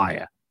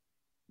 liar.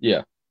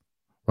 Yeah,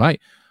 right.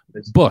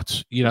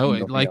 But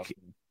like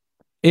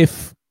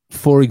if,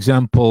 for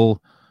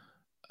example,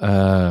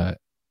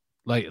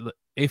 like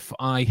if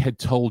I had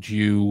told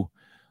you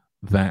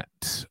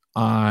that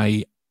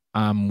I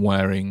am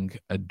wearing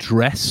a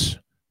dress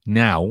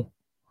now,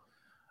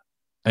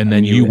 and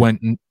then you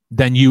went and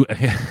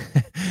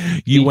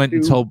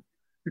told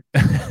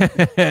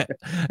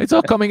it's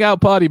all coming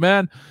out party,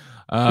 man.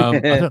 I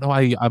don't know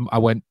why I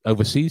went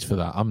overseas for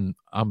that.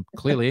 I'm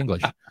clearly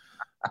English.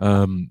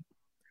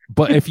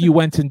 But if you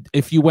went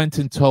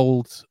and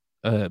told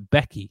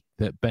Becky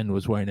that Ben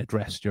was wearing a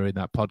dress during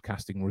that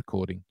podcasting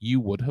recording, you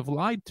would have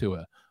lied to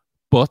her.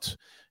 But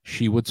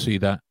she would see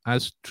that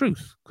as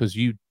truth, because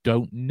you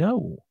don't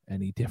know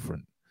any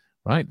different,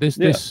 right? There's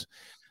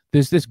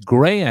this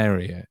gray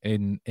area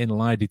in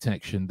lie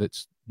detection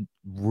that's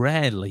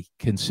rarely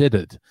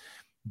considered,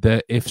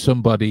 that if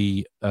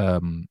somebody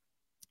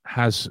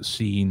has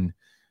seen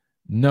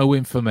no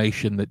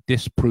information that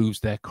disproves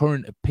their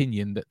current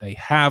opinion that they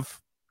have,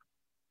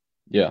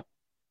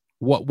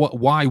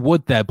 why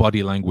would their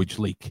body language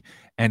leak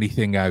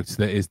anything out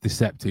that is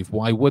deceptive?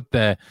 Why would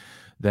their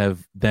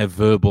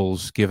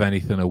verbals give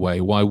anything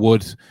away? Why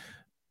would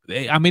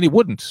it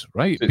wouldn't,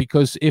 right?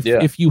 Because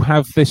if you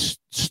have this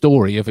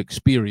story of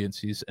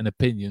experiences and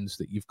opinions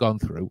that you've gone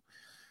through,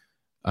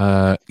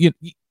 right,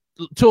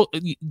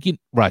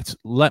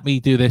 let me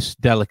do this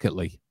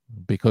delicately,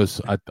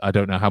 because I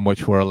don't know how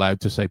much we're allowed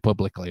to say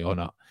publicly or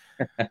not.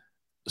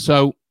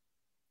 So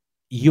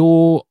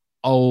your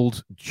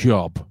old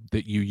job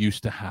that you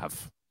used to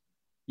have,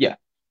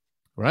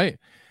 right?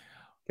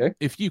 Okay.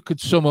 If you could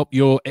sum up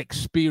your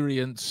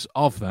experience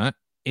of that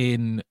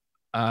in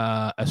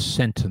a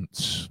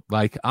sentence,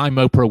 like, I'm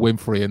Oprah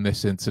Winfrey in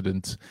this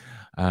incident,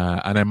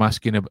 and I'm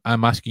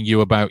asking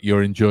you about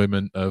your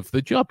enjoyment of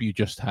the job you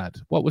just had.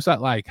 What was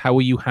that like? How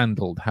were you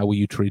handled? How were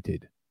you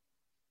treated?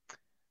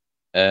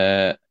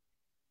 I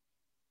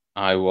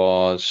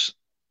was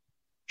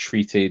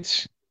treated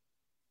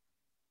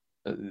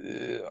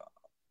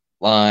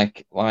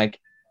like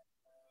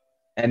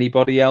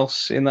anybody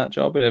else in that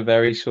job, in a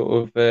very sort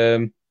of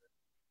I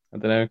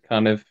don't know,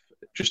 kind of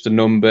just a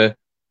number,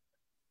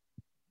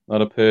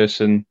 not a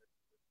person.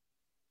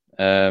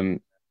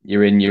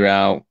 You're in, you're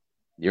out.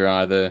 You're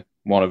either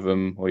one of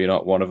them or you're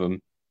not one of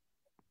them,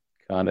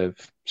 kind of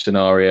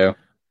scenario.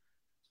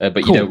 But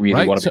you Cool, don't really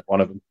right? want to So, be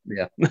one of them.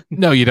 Yeah.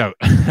 no, you don't.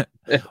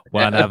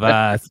 One of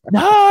us.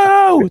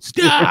 No,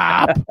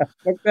 stop.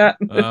 Fuck that.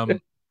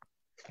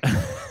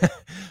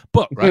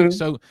 But right,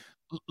 so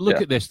look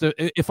Yeah. at this.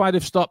 If I'd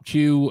have stopped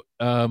you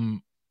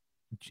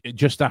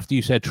just after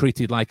you said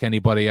treated like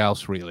anybody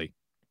else, really.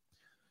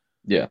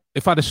 Yeah.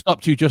 If I'd have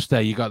stopped you just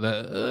there, you got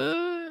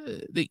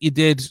that you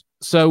did.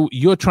 So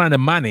you're trying to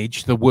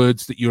manage the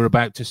words that you're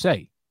about to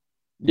say.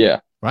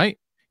 Yeah. Right.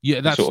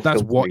 Yeah. That's Sort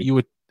of what you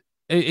were.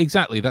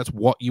 Exactly. That's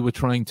what you were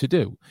trying to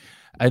do.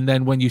 And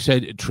then when you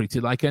said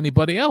treated like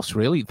anybody else,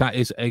 really, that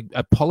is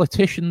a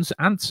politician's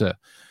answer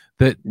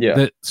that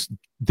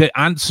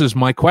answers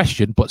my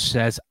question, but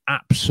says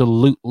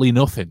absolutely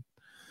nothing.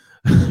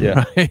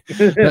 Yeah. Right?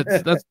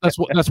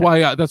 That's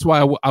why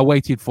I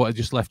waited for it. I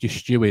just left you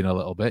stewing a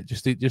little bit,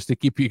 just to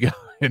keep you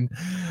going.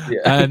 Yeah.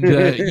 And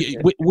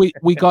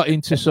we got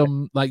into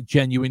some like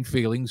genuine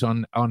feelings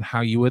on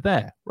how you were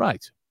there,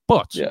 right?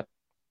 But yeah.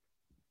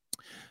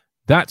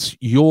 That's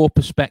your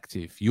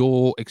perspective,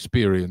 your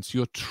experience,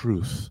 your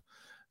truth,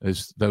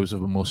 as those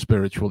of a more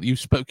spiritual. You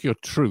spoke your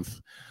truth.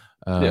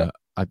 I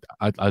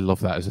love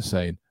that as a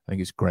saying. I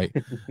think it's great.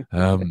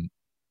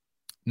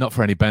 Not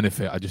for any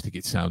benefit. I just think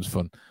it sounds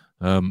fun.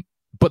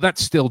 But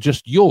that's still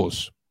just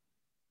yours.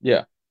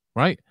 Yeah.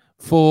 Right.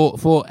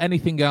 For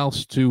anything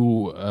else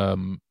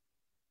to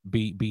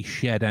be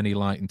shed any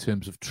light in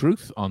terms of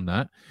truth on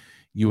that,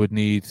 you would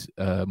need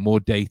more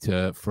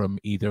data from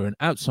either an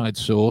outside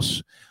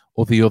source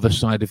or the other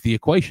side of the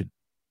equation.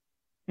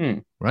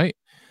 Right?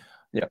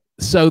 Yeah.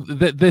 So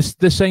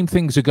the same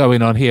things are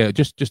going on here.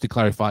 Just to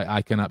clarify,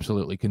 I can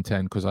absolutely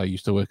contend, because I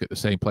used to work at the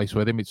same place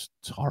with him. It's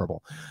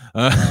horrible.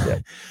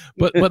 But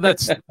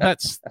that's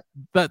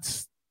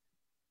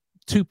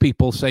two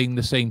people saying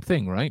the same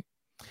thing, right?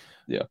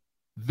 Yeah.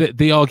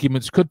 The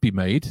arguments could be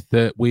made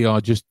that we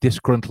are just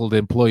disgruntled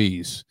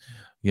employees,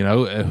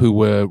 who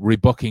were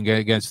rebucking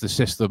against the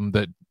system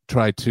that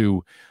tried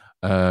to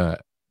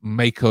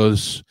make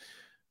us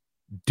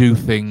do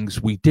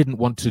things we didn't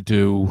want to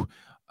do,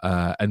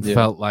 and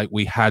felt like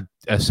we had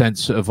a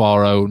sense of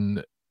our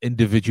own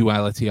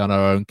individuality, on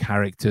our own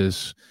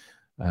characters,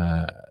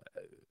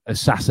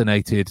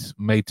 assassinated,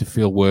 made to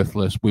feel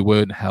worthless. We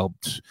weren't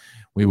helped.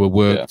 We were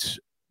worked,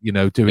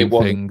 doing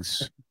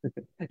things.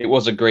 It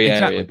was a grey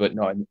area, but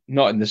not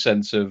in the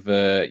sense of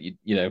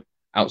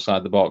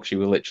outside the box. You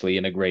were literally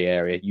in a grey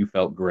area. You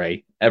felt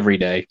grey every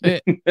day. You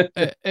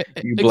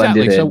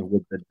blended in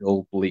with the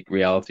dull, bleak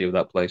reality of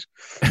that place.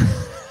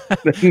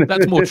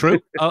 That's more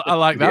true. I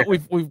like that. Yeah.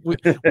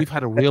 We've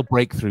had a real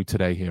breakthrough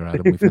today here,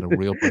 Adam. We've had a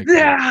real breakthrough.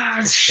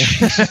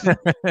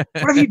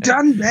 What have you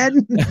done,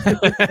 Ben?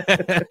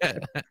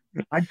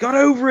 I got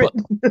over it.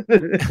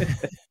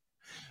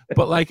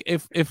 But like,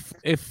 if we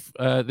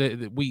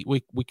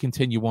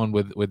continue on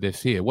with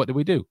this here, what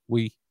do?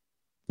 We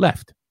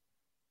left.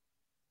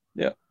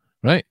 Yeah.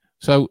 Right.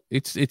 So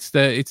it's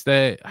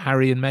the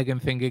Harry and Meghan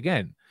thing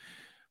again.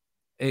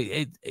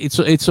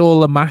 It's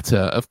all a matter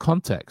of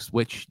context,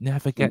 which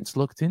never gets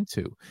looked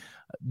into.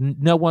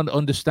 No one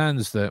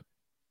understands that,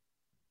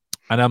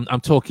 and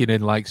I'm talking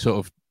in like sort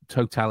of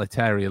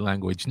totalitarian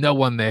language. No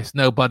one this,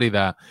 nobody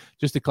that.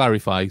 Just to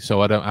clarify,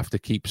 so I don't have to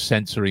keep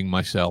censoring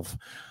myself.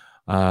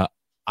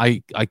 I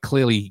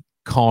clearly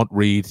can't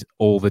read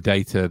all the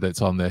data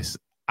that's on this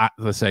at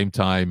the same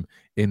time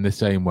in the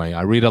same way.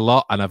 I read a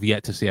lot, and I've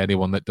yet to see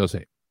anyone that does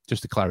it.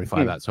 Just to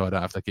clarify that, so I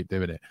don't have to keep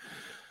doing it.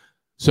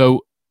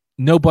 So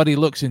nobody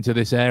looks into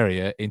this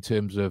area in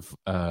terms of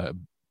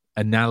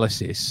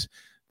analysis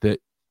that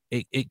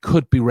it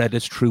could be read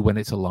as true when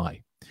it's a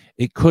lie.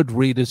 It could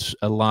read as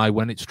a lie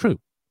when it's true.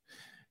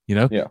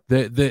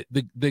 The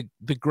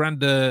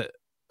grander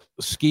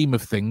scheme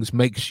of things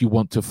makes you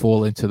want to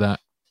fall into that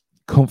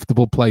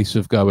comfortable place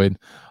of going,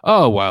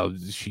 oh, well,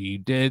 she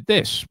did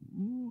this.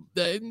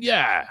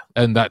 Yeah.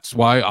 And that's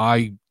why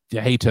I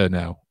hate her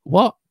now.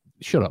 What?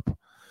 Shut up.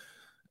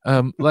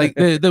 Like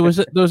there was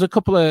a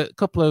couple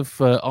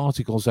of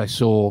articles I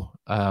saw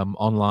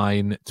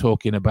online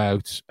talking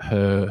about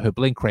her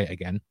blink rate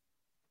again,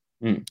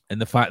 and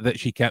the fact that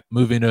she kept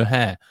moving her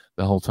hair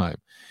the whole time.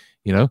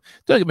 Don't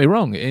get me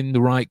wrong. In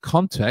the right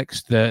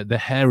context, the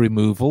hair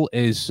removal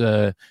is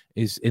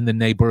in the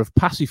neighbor of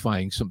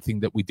pacifying, something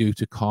that we do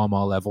to calm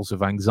our levels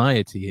of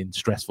anxiety in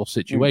stressful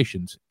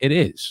situations. It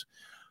is,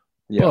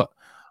 but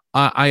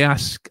I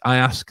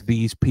ask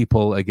these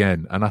people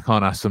again, and I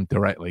can't ask them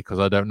directly because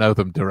I don't know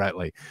them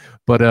directly,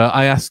 but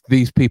I ask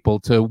these people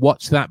to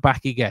watch that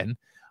back again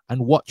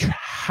and watch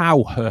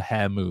how her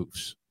hair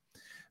moves,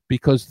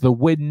 because the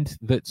wind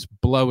that's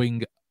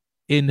blowing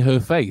in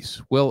her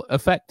face will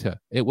affect her.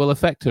 It will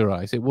affect her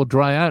eyes. It will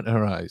dry out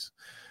her eyes,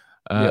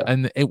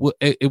 and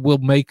it will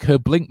make her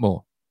blink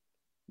more.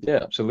 Yeah,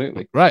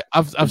 absolutely. Right.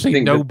 I've seen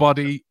think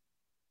nobody.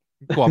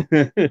 Go on.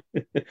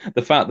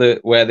 The fact that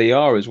where they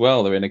are as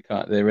well, they're in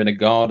a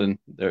garden.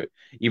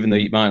 Even though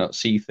you might not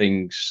see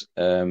things,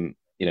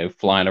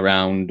 flying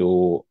around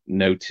or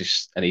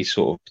notice any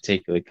sort of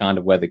particular kind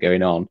of weather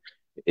going on.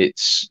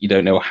 You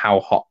don't know how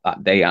hot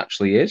that day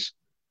actually is.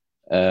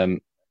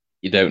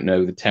 You don't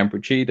know the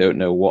temperature. You don't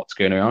know what's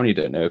going on. You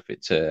don't know if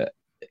it's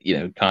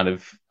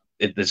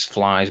if there's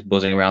flies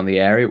buzzing around the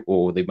area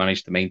or they've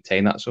managed to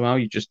maintain that somehow.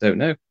 You just don't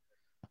know.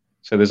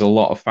 So there's a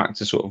lot of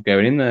factors sort of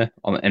going in there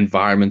on the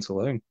environment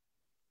alone.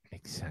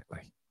 Exactly.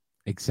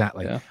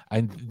 Yeah.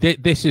 And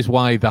this is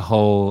why the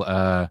whole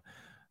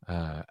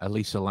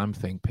Elisa Lam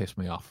thing pissed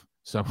me off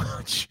so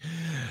much.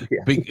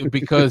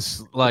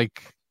 Because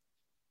like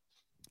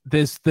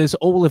there's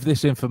all of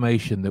this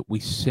information that we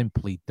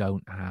simply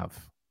don't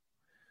have,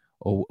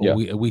 or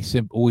we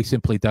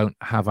simply don't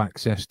have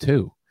access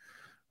to,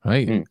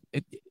 right?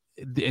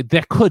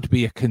 There could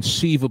be a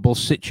conceivable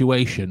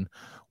situation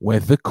where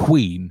the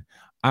Queen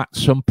at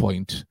some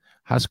point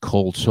has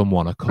called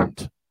someone a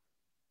cunt.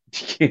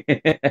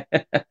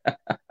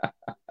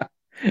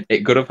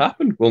 It could have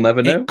happened. We'll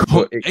never know.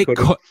 It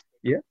could.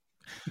 Yeah.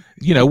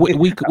 You know,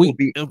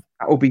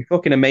 that would be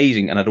fucking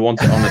amazing, and I'd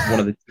want it on one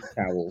of the tea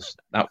towels.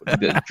 That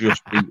would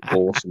just be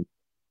awesome.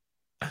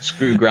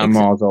 Screw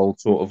Grandma's old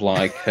sort of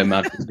like Her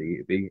Majesty.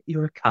 It'd be,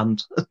 you're a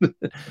cunt.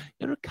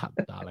 You're a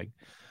cunt, darling.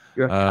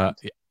 You're a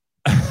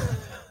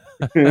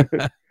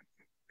cunt.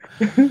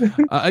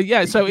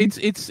 Yeah. So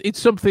it's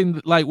something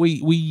that, like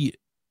we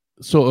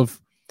sort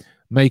of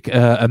make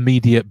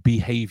immediate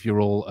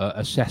behavioral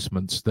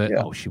assessments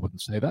that she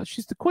wouldn't say that,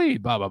 she's the Queen,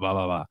 blah blah blah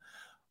blah blah.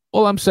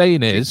 All I'm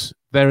saying is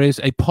there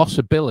is a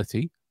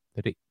possibility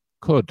that it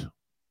could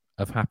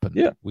have happened.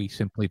 Yeah. We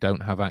simply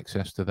don't have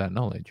access to that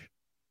knowledge.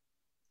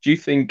 Do you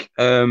think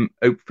Oprah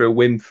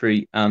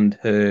Winfrey and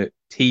her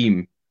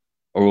team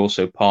are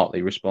also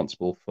partly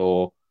responsible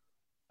for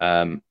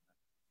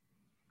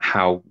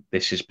how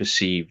this is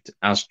perceived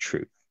as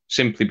truth?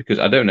 Simply because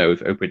I don't know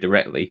if Oprah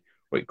directly,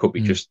 or it could be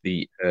just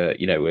the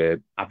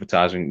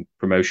advertising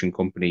promotion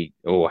company,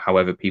 or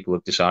however people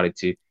have decided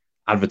to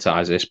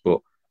advertise this,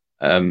 but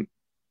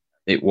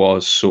it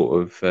was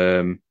sort of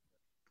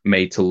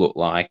made to look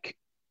like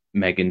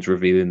Meghan's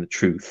revealing the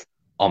truth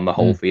on the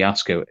whole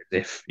fiasco, as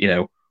if,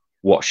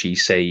 what she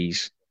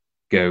says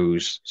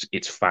goes,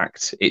 it's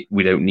fact.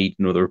 We don't need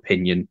another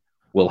opinion.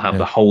 We'll have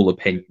the whole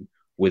opinion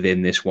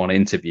within this one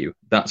interview.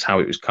 That's how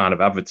it was kind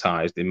of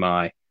advertised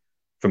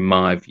from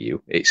my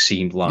view. It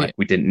seemed like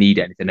we didn't need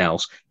anything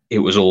else. It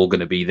was all going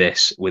to be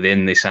this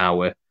within this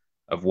hour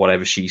of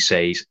whatever she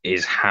says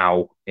is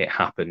how it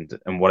happened,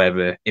 and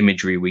whatever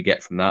imagery we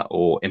get from that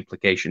or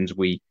implications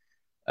we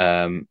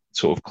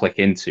sort of click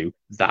into,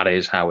 that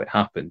is how it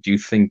happened. Do you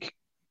think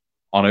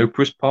on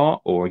Oprah's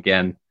part, or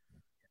again,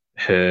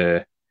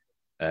 her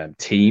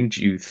team,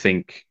 do you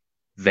think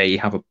they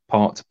have a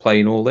part to play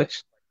in all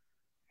this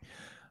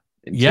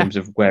in terms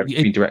of where it's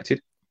been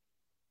directed?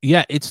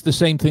 Yeah, it's the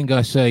same thing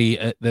I say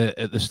at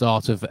the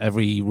start of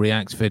every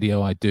React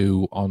video I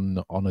do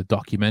on a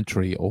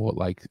documentary or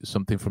like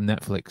something from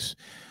Netflix.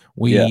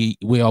 We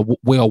are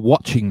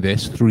watching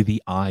this through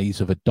the eyes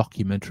of a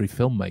documentary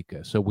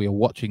filmmaker. So we are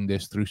watching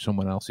this through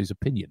someone else's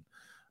opinion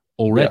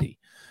already.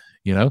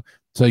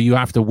 So you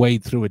have to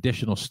wade through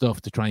additional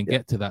stuff to try and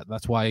get to that.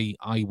 That's why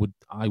I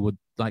would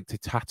like to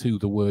tattoo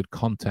the word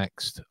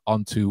context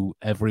onto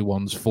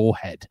everyone's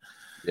forehead.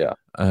 Yeah.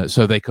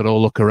 So they could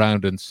all look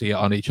around and see it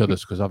on each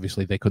other's, because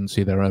obviously they couldn't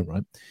see their own,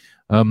 right?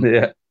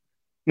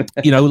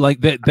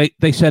 Like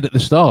they said at the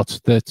start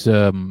that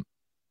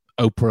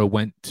Oprah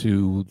went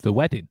to the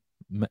wedding,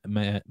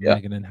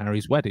 Meghan and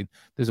Harry's wedding.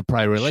 There's a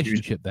prior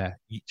relationship there.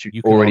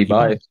 You already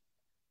biased.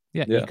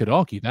 You could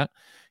argue that.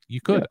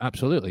 You could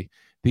absolutely.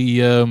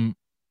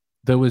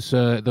 There was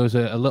a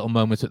little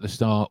moment at the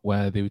start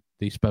where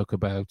they spoke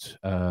about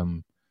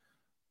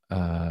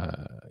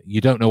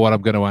you don't know what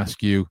I'm going to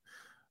ask you.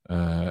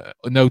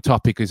 No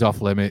topic is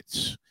off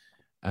limits,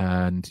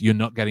 and you're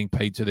not getting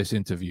paid to this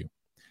interview.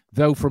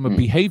 Though from a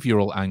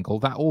behavioral angle,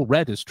 that all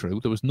read as true.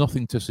 There was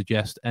nothing to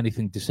suggest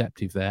anything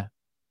deceptive there.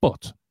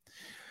 But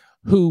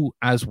who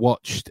has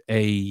watched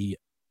a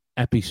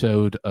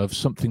episode of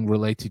something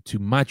related to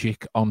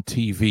magic on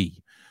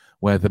TV,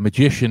 where the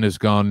magician has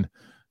gone,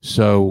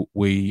 so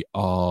we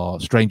are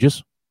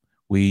strangers,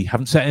 we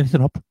haven't set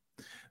anything up,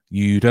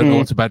 you don't know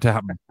what's about to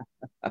happen.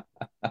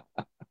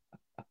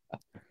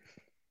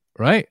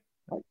 Right?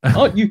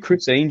 Aren't you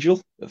Chris Angel?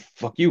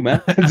 Fuck you,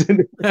 man.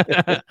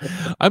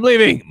 I'm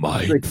leaving.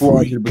 My freak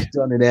was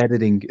done in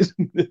editing.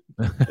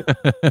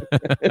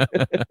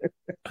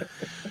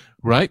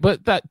 Right,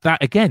 but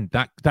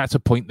that's a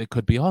point that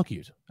could be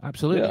argued.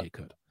 Absolutely, it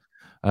could.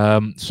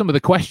 Some of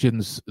the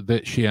questions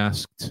that she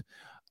asked,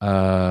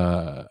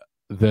 the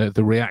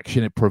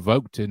reaction it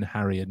provoked in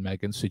Harry and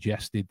Meghan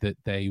suggested that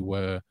they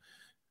were,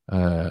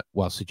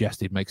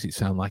 suggested makes it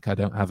sound like I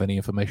don't have any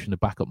information to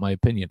back up my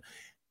opinion.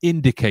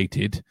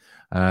 Indicated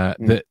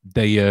that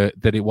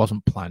it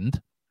wasn't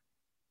planned,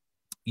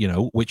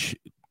 which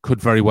could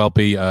very well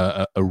be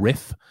a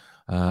riff.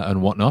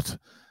 and whatnot.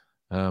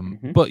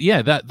 But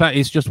yeah, that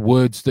is just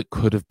words that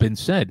could have been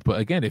said. But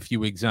again, if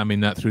you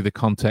examine that through the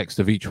context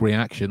of each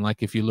reaction,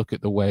 like if you look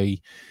at the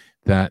way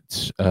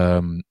that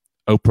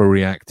Oprah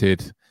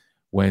reacted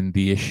when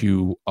the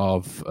issue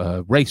of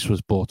race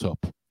was brought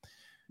up,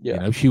 you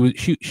know, she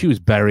was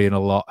burying a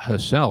lot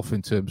herself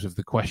in terms of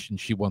the questions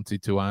she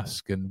wanted to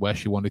ask and where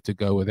she wanted to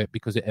go with it,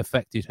 because it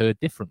affected her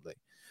differently.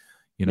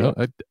 You know,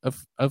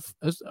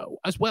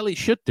 as well it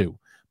should do.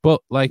 But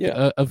like,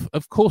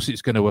 of course,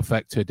 it's going to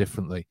affect her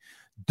differently.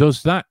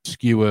 Does that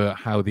skewer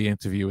how the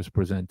interview is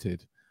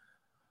presented?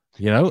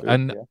 You know,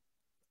 and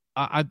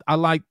I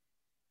like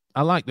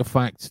the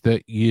fact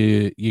that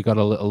you got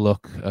a little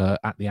look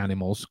at the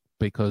animals,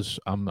 because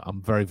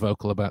I'm very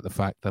vocal about the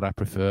fact that I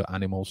prefer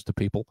animals to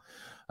people.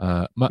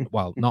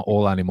 Well, not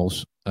all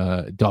animals,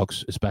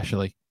 dogs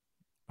especially,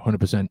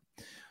 100%.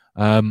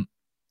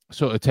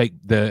 Sort of take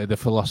the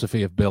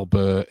philosophy of Bill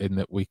Burr, in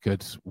that we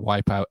could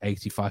wipe out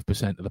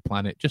 85% of the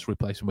planet, just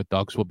replace them with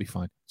dogs, we'll be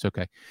fine. It's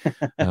okay.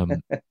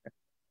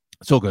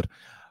 It's all good.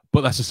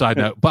 But that's a side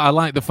note. But I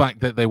like the fact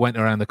that they went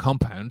around the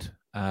compound.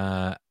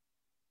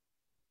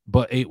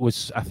 But it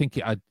was, I think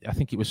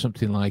it was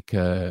something like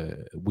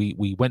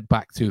we went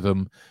back to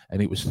them,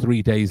 and it was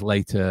 3 days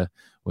later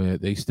where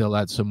they still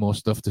had some more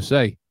stuff to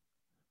say.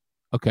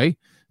 Okay,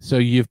 so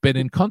you've been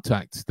in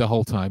contact the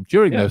whole time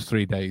during those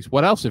 3 days.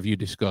 What else have you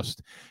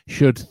discussed?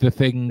 Should the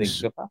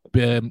things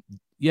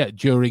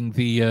during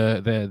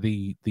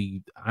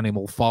the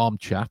animal farm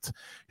chat,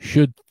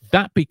 should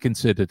that be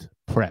considered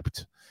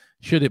prepped?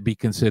 Should it be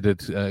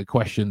considered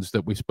questions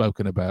that we've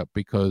spoken about?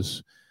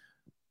 Because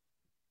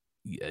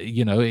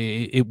you know,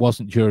 it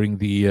wasn't during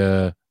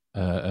the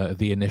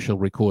initial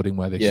recording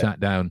where they sat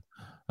down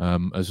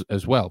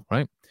as well,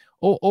 right?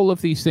 All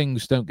of these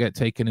things don't get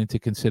taken into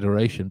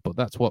consideration, but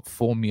that's what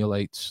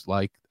formulates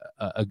like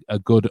a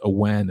good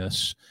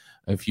awareness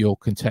of your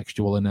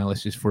contextual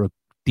analysis for a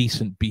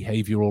decent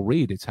behavioral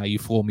read. It's how you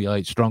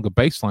formulate stronger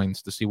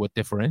baselines to see what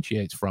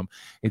differentiates from.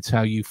 It's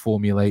how you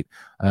formulate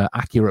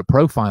accurate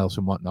profiles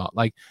and whatnot.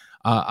 Like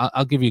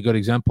I'll give you a good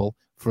example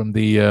from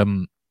the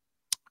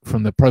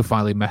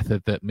profiling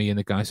method that me and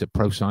the guys at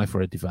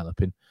ProCipher are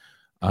developing.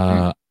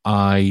 I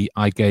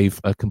gave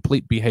a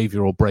complete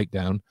behavioral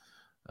breakdown,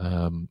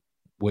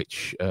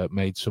 which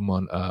made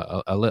someone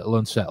a little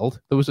unsettled.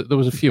 There was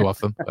a few of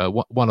them.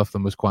 One of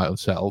them was quite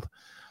unsettled,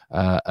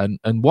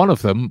 and one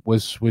of them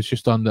was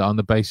just on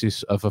the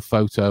basis of a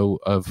photo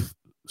of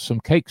some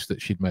cakes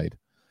that she'd made.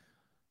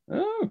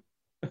 Oh,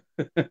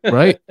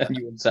 right.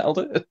 You unsettled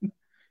it.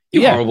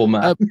 You horrible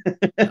man.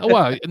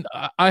 Well,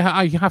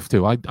 I have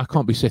to. I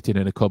can't be sitting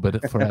in a cupboard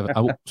forever.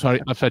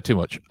 Sorry, I've said too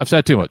much.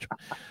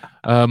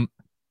 But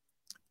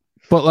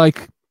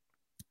like,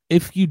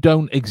 if you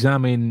don't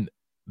examine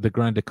the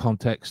grander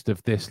context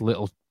of this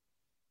little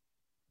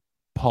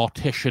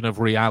partition of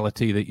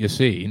reality that you're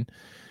seeing,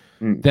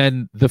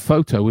 then the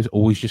photo is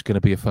always just going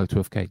to be a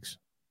photo of cakes.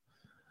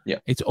 Yeah,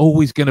 it's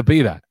always going to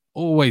be that.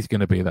 Always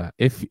going to be that.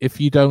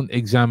 If you don't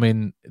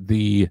examine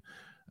the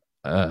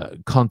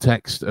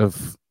context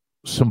of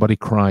somebody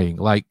crying,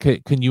 like,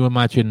 can you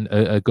imagine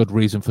a good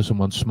reason for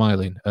someone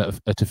smiling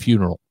at a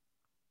funeral?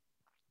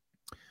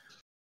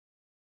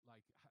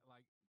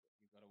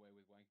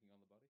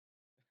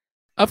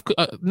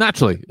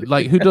 Naturally,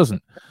 like, who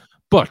doesn't?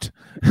 But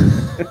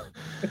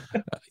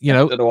you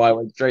know, I don't know why I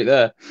went straight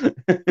there.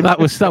 that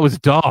was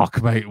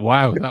dark, mate.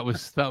 Wow, that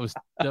was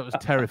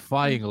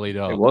terrifyingly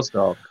dark. It was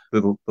dark.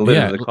 The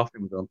lid of the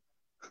coffin was on.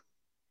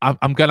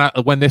 I'm gonna,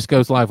 when this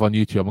goes live on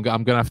YouTube,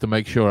 I'm gonna have to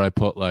make sure I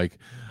put like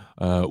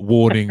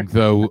warning,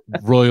 though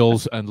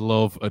royals and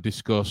love are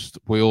discussed,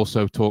 we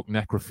also talk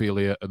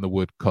necrophilia and the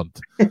word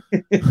cunt.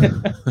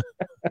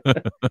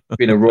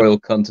 Been a royal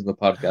cunt of the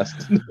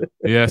podcast.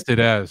 Yes, it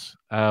has.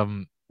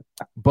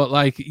 But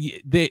like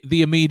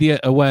the immediate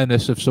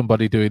awareness of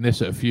somebody doing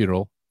this at a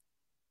funeral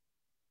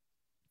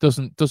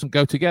doesn't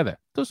go together.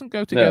 Doesn't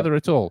go together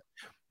at all.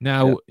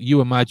 Now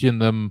you imagine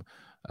them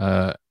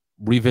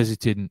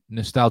revisiting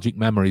nostalgic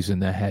memories in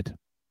their head.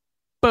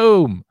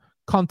 Boom!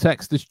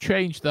 Context has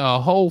changed the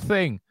whole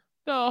thing.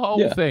 The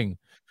whole thing.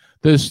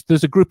 There's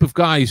a group of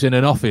guys in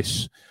an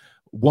office.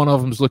 One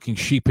of them's looking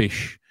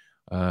sheepish.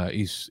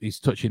 He's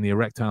touching the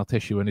erectile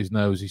tissue in his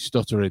nose. He's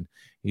stuttering.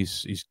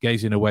 He's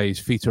gazing away. His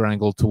feet are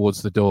angled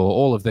towards the door.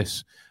 All of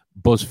this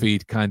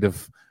BuzzFeed kind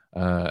of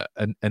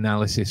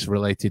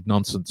analysis-related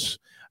nonsense.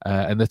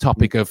 And the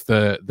topic of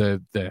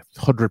the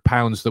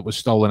 £100 that was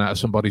stolen out of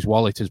somebody's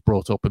wallet is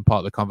brought up in part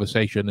of the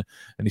conversation,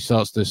 and he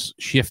starts to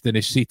shift in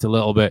his seat a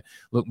little bit,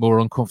 look more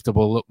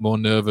uncomfortable, look more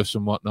nervous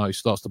and whatnot. He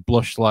starts to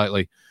blush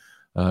slightly.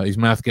 His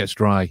mouth gets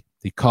dry.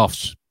 He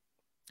coughs.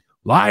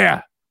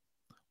 Liar!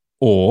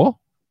 Or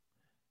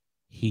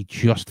he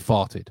just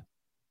farted.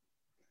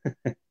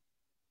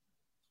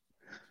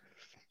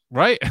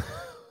 Right?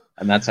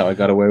 And that's how I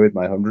got away with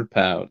my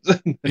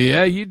 £100.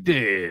 Yeah, you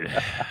did.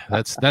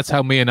 That's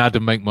how me and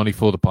Adam make money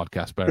for the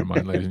podcast, bear in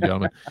mind, ladies and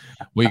gentlemen.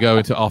 We go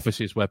into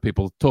offices where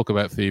people talk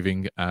about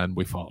thieving and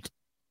we fart.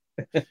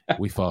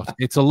 We fart.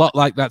 It's a lot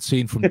like that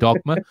scene from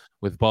Dogma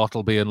with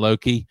Bartleby and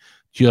Loki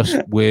just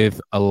with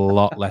a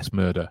lot less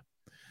murder.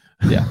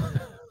 Yeah.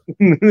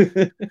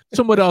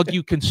 Some would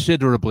argue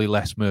considerably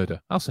less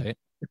murder. I'll say it.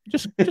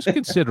 Just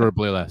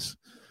considerably less.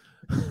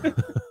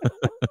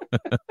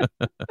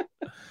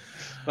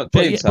 Not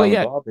James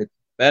Silent Bob, it's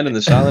Ben and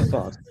the Silent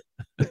Bob.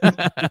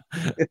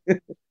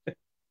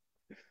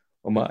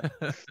 Oh my.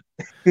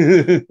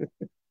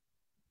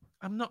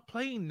 I'm not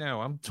playing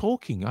now. I'm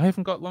talking. I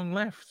haven't got long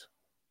left.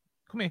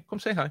 Come here. Come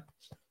say hi.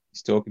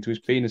 He's talking to his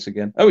penis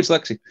again. Oh, it's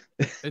Lexi.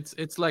 It's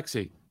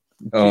Lexi.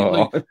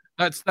 Oh.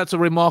 That's a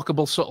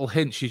remarkable subtle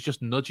hint. She's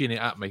just nudging it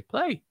at me.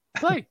 Play.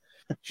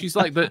 She's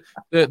like the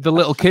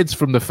little kids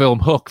from the film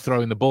Hook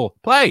throwing the ball.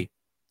 Play.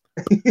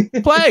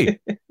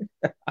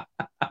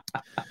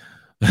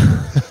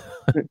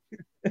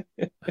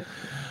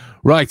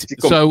 Right.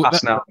 So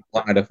now,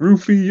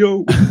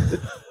 Rufio.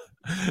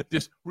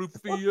 Just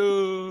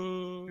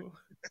Rufio.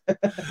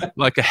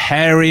 Like a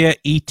hairier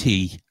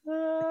E.T.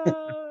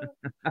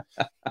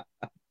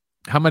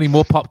 How many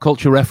more pop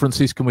culture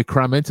references can we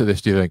cram into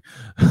this, do you think?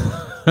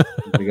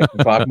 We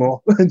got 5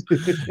 more.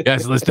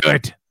 Yes, let's do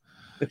it.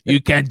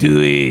 You can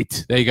do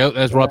it. There you go.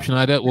 There's Rob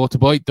Schneider,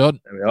 Waterboy. Done.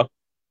 There we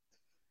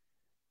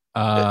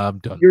are.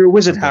 Done. You're a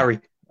wizard, Harry.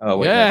 Oh,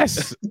 wait,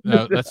 yes.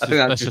 No,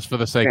 that's just for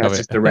the sake of it.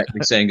 Just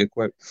directly saying a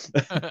quote.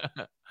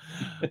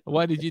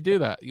 Why did you do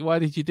that?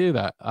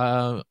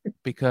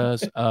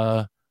 Because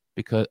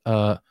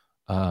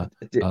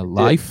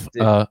life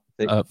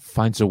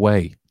finds a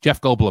way. Jeff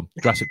Goldblum,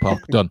 Jurassic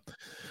Park. Done.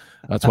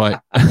 That's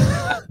why.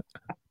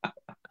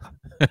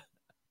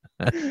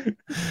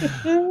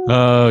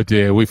 Oh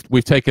dear,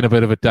 we've taken a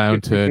bit of a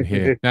downturn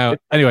here. Now,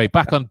 anyway,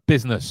 back on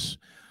business.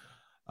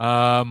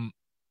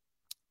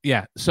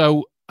 Yeah.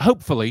 So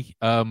hopefully,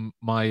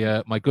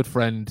 my good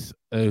friend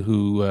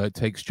who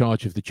takes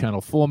charge of the channel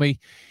for me,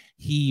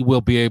 he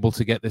will be able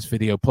to get this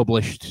video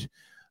published.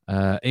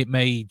 It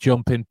may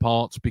jump in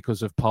parts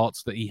because of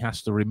parts that he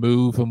has to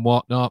remove and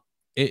whatnot.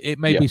 It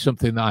may be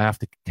something that I have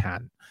to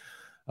can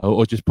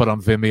or just put on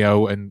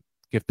Vimeo and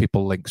give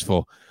people links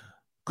for,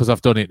 because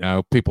I've done it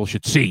now. People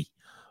should see.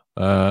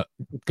 God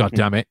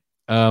damn it.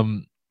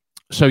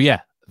 So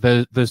yeah,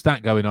 there's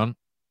that going on.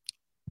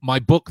 My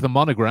book, The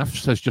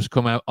Monographs, has just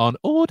come out on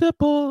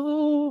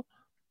Audible.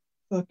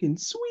 Fucking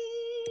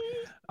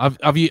sweet.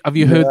 Have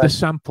you heard the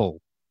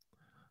sample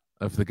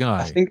of the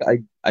guy?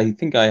 I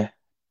think I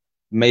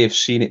may have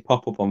seen it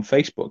pop up on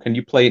Facebook. Can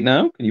you play it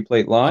now? Can you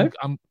play it live?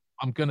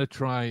 I'm gonna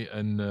try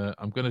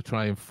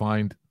and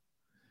find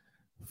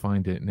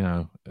it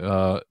now.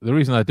 The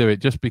reason I do it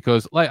just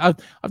because, like,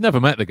 I've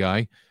never met the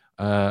guy,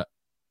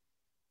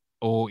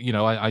 or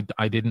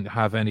I didn't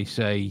have any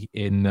say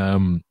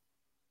in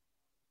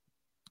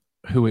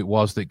who it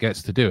was that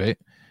gets to do it,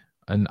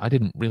 and I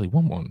didn't really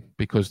want one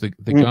because the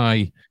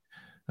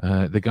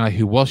guy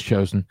who was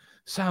chosen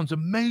sounds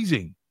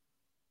amazing.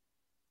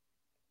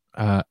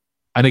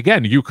 And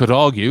again, you could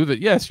argue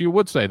that yes, you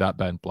would say that,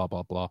 Ben. Blah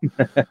blah blah.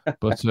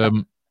 But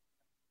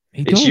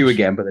it's you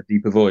again, but a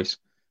deeper voice.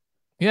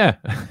 Yeah.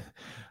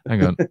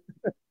 Hang on.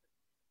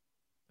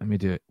 Let me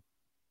do it.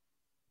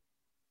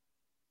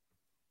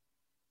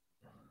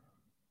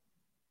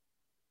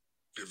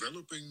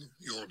 Developing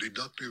your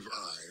deductive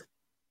eye.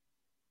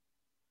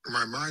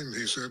 My mind,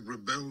 he said,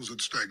 rebels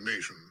at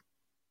stagnation.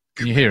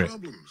 Can you hear it?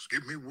 Problems.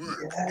 Give me work.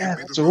 Yeah, Give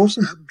me that's the most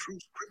awesome.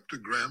 abstruse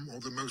cryptogram or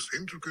the most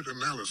intricate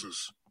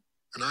analysis,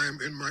 and I am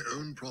in my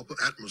own proper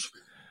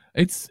atmosphere.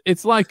 It's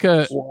like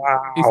it's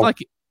like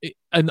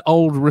an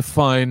old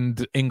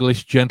refined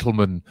English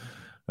gentleman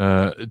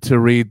to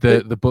read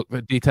the book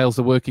that details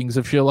the workings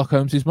of Sherlock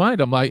Holmes's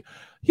mind. I'm like,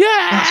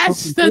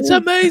 yes, that's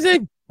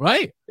amazing,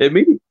 right? It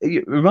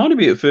reminded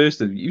me at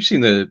first of, you've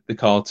seen the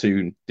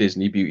cartoon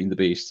Disney Beauty and the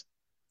Beast.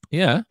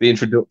 Yeah, the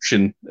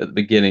introduction at the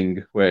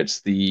beginning where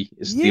it's the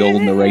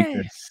old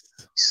narrator.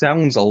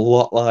 Sounds a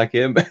lot like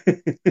him.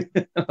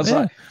 I was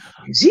like,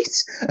 is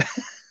it?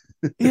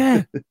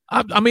 Yeah.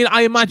 I mean,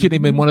 I imagine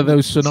him in one of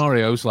those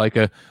scenarios, like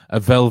a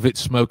velvet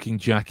smoking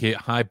jacket,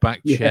 high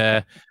back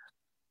chair,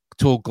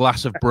 tall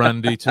glass of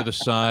brandy to the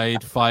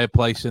side,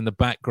 fireplace in the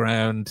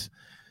background,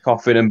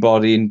 coffin and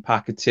body and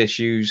pack of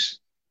tissues.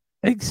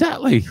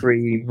 Exactly.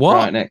 Cream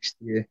right next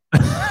to you.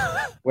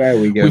 Where are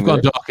we going? We've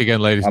gone dark again,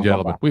 ladies and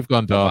gentlemen. We've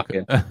gone dark.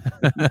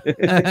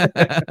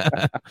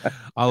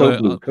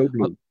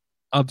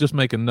 I'll just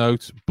make a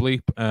note.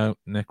 Bleep out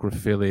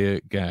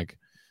necrophilia gag.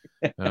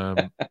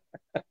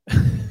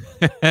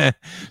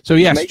 So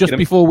yes, just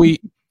before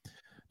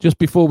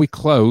we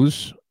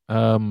close,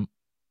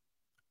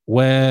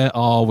 where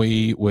are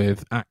we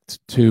with Act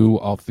 2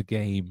 of the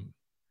game?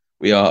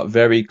 We are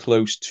very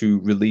close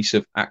to release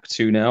of Act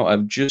 2 now.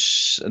 I've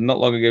just not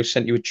long ago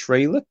sent you a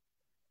trailer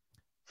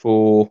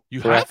for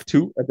Act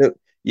 2. I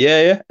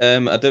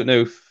don't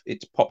know if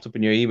it's popped up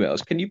in your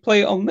emails. Can you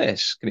play it on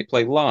this? Can it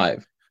play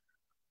live?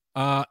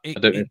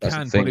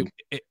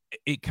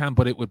 It can,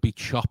 but it would be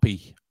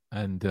choppy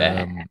and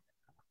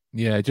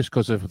just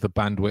because of the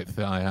bandwidth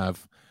that I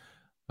have.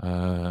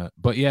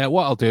 But yeah,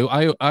 what I'll do,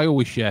 I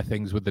always share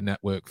things with the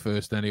network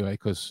first anyway,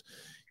 because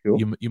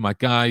you're my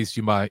guys,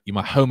 you're my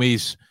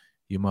homies,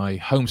 You're my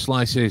home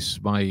slices,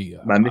 my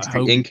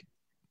mystery ink.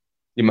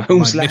 You're my home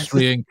my slice.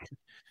 mystery ink,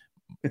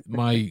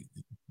 my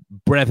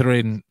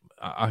brethren.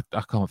 I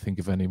can't think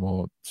of any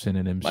more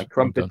synonyms. My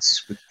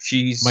crumpets with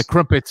cheese. My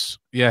crumpets.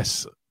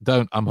 Yes,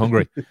 don't. I'm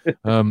hungry.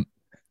 I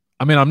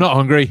mean, I'm not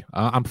hungry.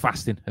 I'm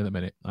fasting at the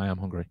minute. I am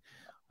hungry.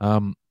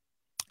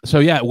 So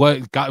yeah, well,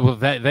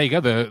 there you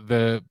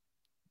go.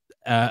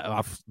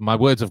 My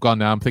words have gone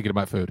now. I'm thinking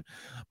about food.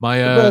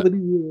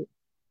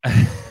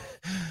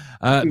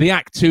 The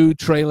Act 2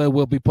 trailer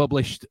will be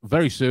published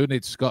very soon.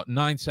 It's got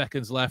 9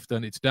 seconds left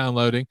and it's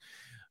downloading.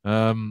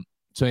 So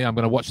yeah, I'm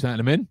going to watch that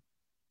in a minute.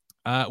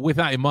 With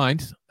that in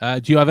mind,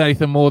 do you have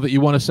anything more that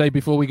you want to say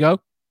before we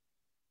go?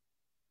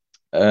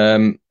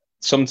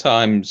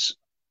 Sometimes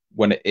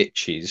when it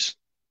itches,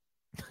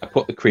 I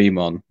put the cream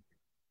on,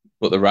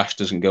 but the rash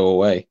doesn't go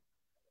away.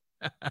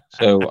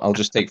 So I'll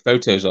just take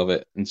photos of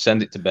it and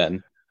send it to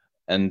Ben,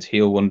 and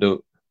he'll wonder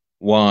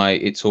why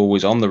it's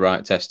always on the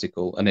right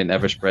testicle and it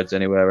never spreads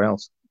anywhere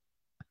else.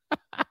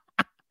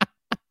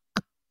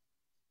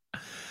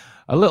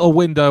 A little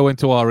window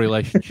into our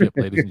relationship,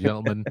 ladies and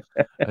gentlemen,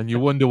 and you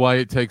wonder why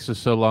it takes us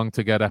so long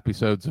to get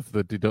episodes of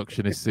the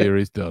Deductionist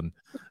series done.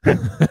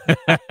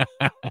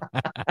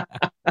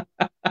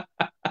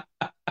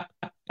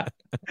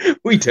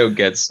 We don't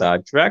get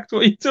sidetracked.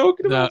 What are you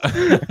talking about?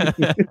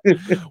 No.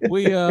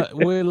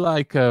 we're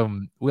like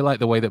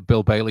the way that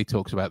Bill Bailey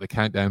talks about the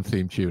countdown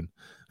theme tune.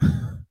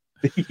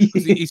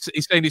 He's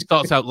saying he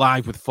starts out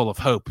live with Full of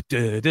Hope,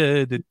 and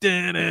then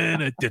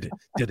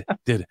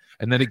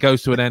it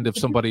goes to an end of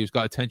somebody who's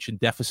got attention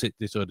deficit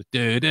disorder.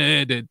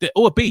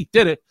 Oh, a B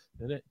did it.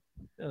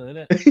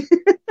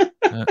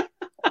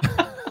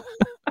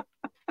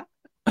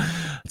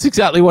 It's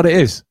exactly what it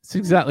is. It's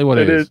exactly what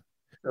it is. It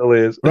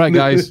really is. Right,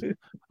 guys.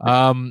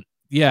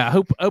 Yeah, I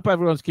hope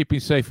everyone's keeping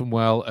safe and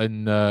well,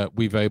 and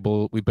we've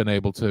been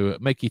able to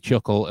make you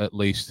chuckle at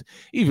least,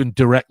 even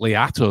directly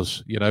at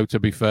us. You know, to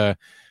be fair,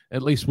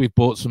 at least we've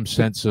brought some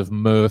sense of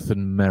mirth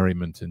and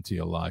merriment into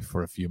your life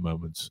for a few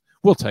moments.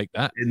 We'll take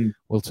that.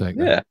 We'll take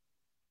that. Yeah.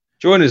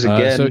 Join us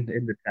again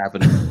in the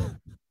tavern.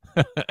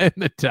 In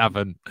the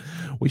tavern.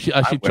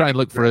 I should try and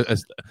look for a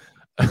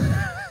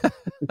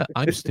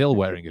I'm still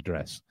wearing a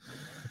dress.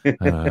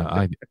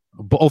 But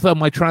although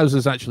my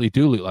trousers actually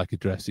do look like a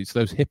dress, it's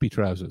those hippie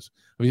trousers.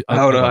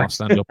 I'll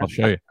stand up. I'll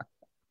show you.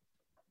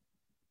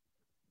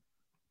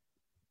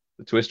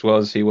 The twist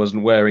was he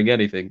wasn't wearing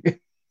anything.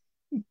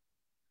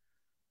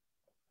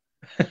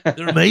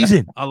 They're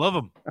amazing. I love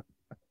them.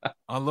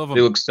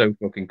 They look so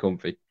fucking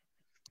comfy.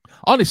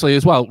 Honestly,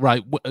 as well,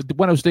 right?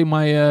 When I was doing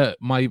my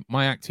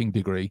my acting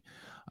degree,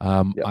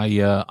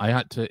 I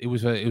had to. It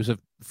was a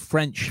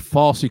French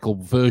farcical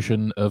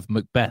version of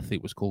Macbeth.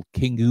 It was called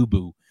King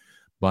Ubu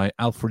by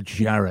Alfred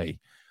Jarry,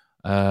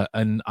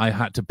 and I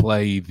had to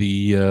play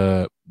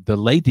the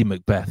Lady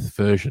Macbeth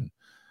version,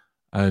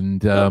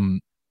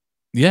 and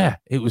yeah,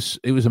 it was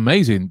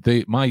amazing.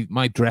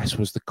 My dress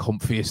was the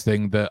comfiest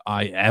thing that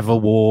I ever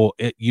wore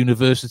at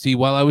university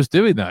while I was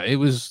doing that. It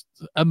was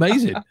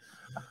amazing.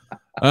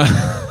 You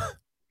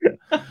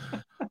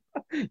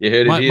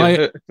heard it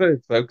here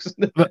first, folks.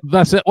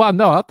 That's it. Well,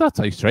 no, that's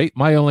a straight.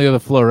 My only other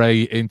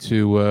foray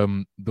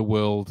into the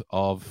world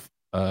of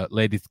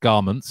ladies'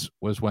 garments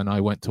was when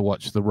I went to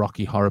watch the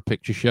Rocky Horror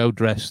Picture Show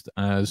dressed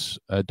as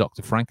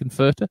Dr.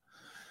 Frankenfurter.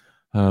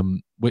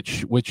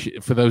 Which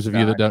for those of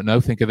you that don't know,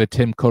 think of the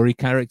Tim Curry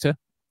character,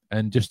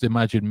 and just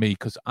imagine me,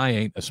 because I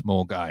ain't a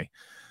small guy.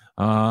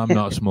 I'm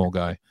not a small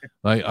guy.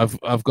 Like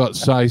I've got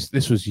size.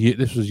 This was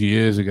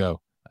years ago,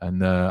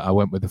 and I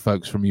went with the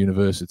folks from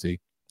university.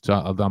 So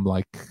I'm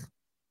like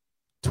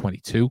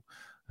 22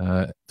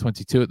 at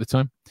the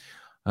time.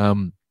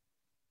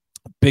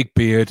 Big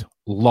beard,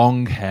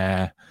 long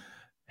hair,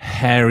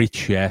 hairy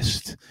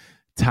chest,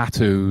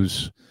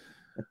 tattoos.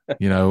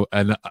 You know,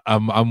 and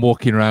I'm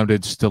walking around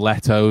in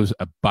stilettos,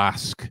 a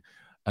basque,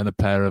 and a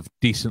pair of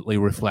decently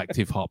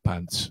reflective hot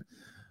pants,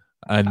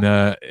 and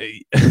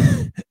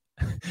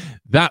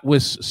that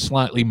was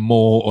slightly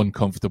more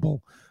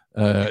uncomfortable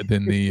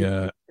than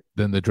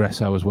the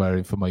dress I was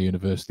wearing for my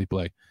university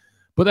play.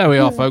 But there we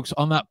are, folks.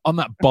 On that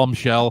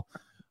bombshell,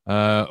 we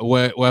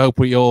hope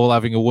you're all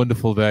having a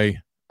wonderful day,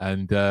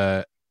 and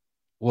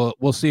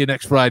we'll see you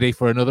next Friday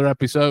for another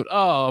episode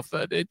of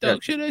the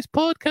Deductionist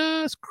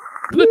Podcast.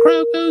 The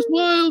crowd goes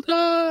wild.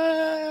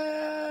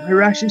 My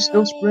rash is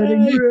still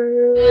spreading.